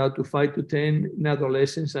it goes down to 5 to 10 in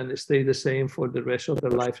adolescence, and it stays the same for the rest of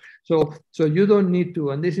their life. So you don't need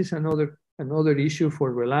to, and this is another issue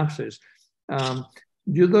for relapses.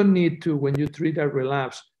 You don't need to, when you treat a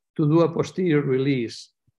relapse, to do a posterior release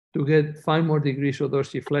to get 5 more degrees of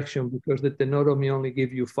dorsiflexion, because the tenotomy only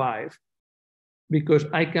gives you 5. Because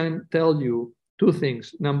I can tell you 2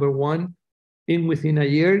 things. Number one, within a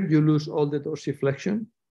year, you lose all the dorsiflexion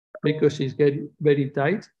because it's getting very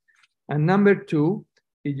tight. And number 2,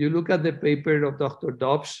 if you look at the paper of Dr.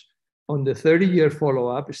 Dobbs on the 30-year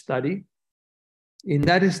follow-up study, in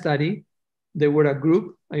that study, there were a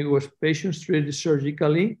group, it was patients treated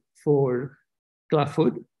surgically for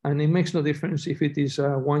clubfoot, and it makes no difference if it is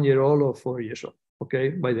 1 year old or 4 years old, okay,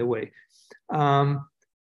 by the way.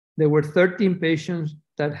 There were 13 patients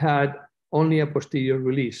that had only a posterior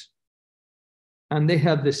release, and they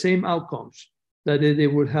had the same outcomes that they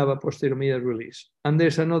would have a posterior medial release. And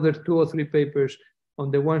there's another 2 or 3 papers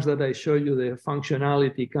on the ones that I show you, the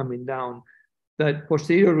functionality coming down, that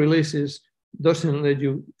posterior releases doesn't let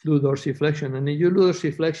you do dorsiflexion. And if you do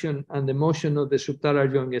dorsiflexion and the motion of the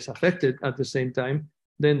subtalar joint is affected at the same time,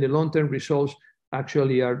 then the long-term results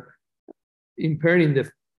actually are impairing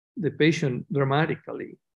the patient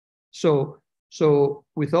dramatically. So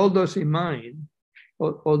with all those in mind,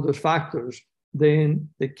 all those factors, then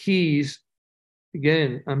the keys,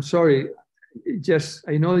 again, I'm sorry,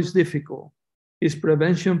 I know it's difficult. It's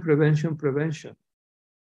prevention, prevention, prevention.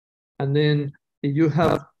 And then if you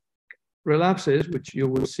have relapses, which you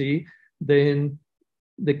will see, then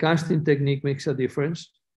the casting technique makes a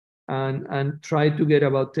difference, and try to get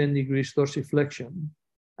about 10 degrees dorsiflexion,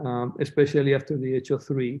 especially after the age of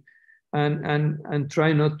 3, and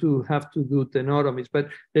try not to have to do tenotomies. But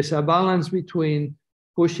there's a balance between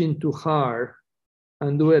pushing too hard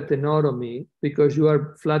and do a tenotomy, because you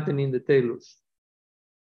are flattening the talus,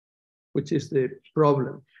 which is the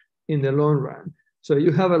problem in the long run. So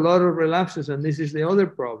you have a lot of relapses, and this is the other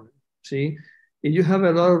problem. See, if you have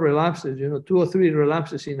a lot of relapses, 2 or 3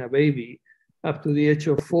 relapses in a baby up to the age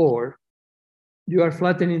of 4, you are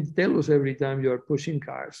flattening the talus every time you are pushing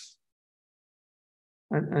cars.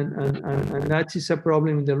 And that is a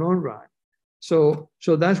problem in the long run. So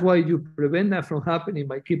that's why you prevent that from happening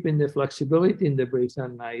by keeping the flexibility in the brace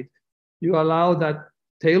at night. You allow that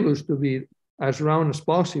talus to be as round as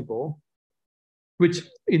possible, which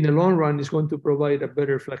in the long run is going to provide a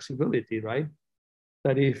better flexibility, right?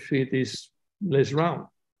 That if it is less round.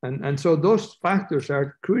 And so those factors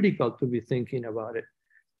are critical to be thinking about it.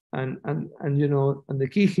 And the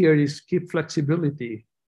key here is keep flexibility.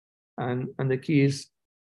 And the key is,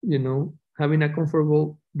 having a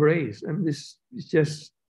comfortable brace. And this is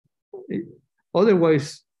just,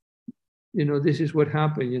 otherwise, this is what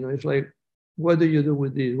happened. It's like, what do you do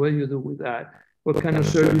with this? What do you do with that? What kind of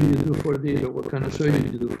surgery you do for this, or what kind of surgery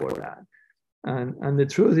you do for that? And the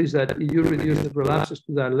truth is that if you reduce the relapses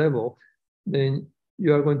to that level, then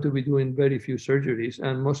you are going to be doing very few surgeries.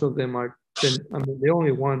 And most of them are, the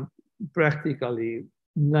only one, practically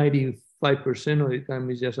 95% of the time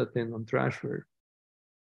is just a tendon transfer.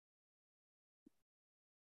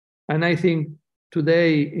 And I think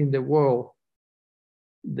today in the world,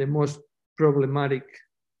 the most problematic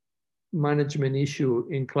management issue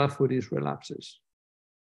in clubfoot is relapses.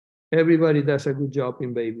 Everybody does a good job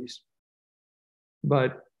in babies,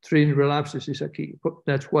 but treating relapses is a key.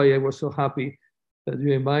 That's why I was so happy that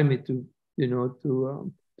you invite me to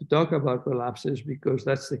talk about relapses, because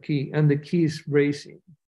that's the key. And the key is bracing.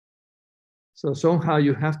 So somehow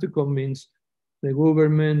you have to convince the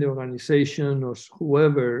government, the organization, or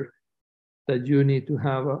whoever that you need to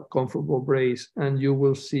have a comfortable brace, and you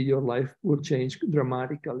will see your life will change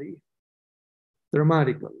dramatically.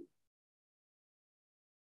 Dramatically.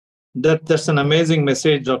 That's an amazing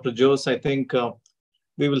message, Dr. Jose. I think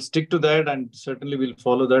we will stick to that and certainly we'll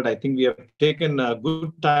follow that. I think we have taken a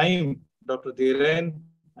good time, Dr. Dhiren.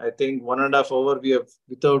 I think 1.5 hours we have,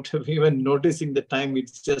 without even noticing the time,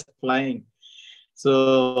 it's just flying.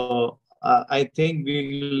 So I think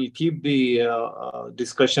we'll keep the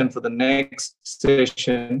discussion for the next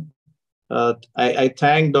session. I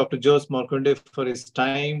thank Dr. Jose Morcuende for his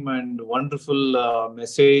time and wonderful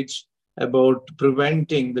message about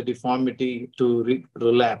preventing the deformity to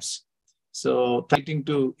relapse. So exciting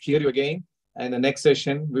to hear you again. And the next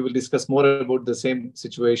session, we will discuss more about the same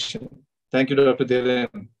situation. Thank you, Dr.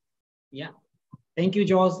 Dhiren. Yeah. Thank you,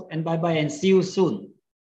 Jose, and bye-bye, and see you soon.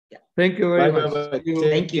 Thank you very Bye, much. bye, bye.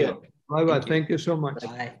 Thank you. Bye-bye. Thank you so much.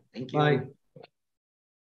 Bye. Thank you. Bye.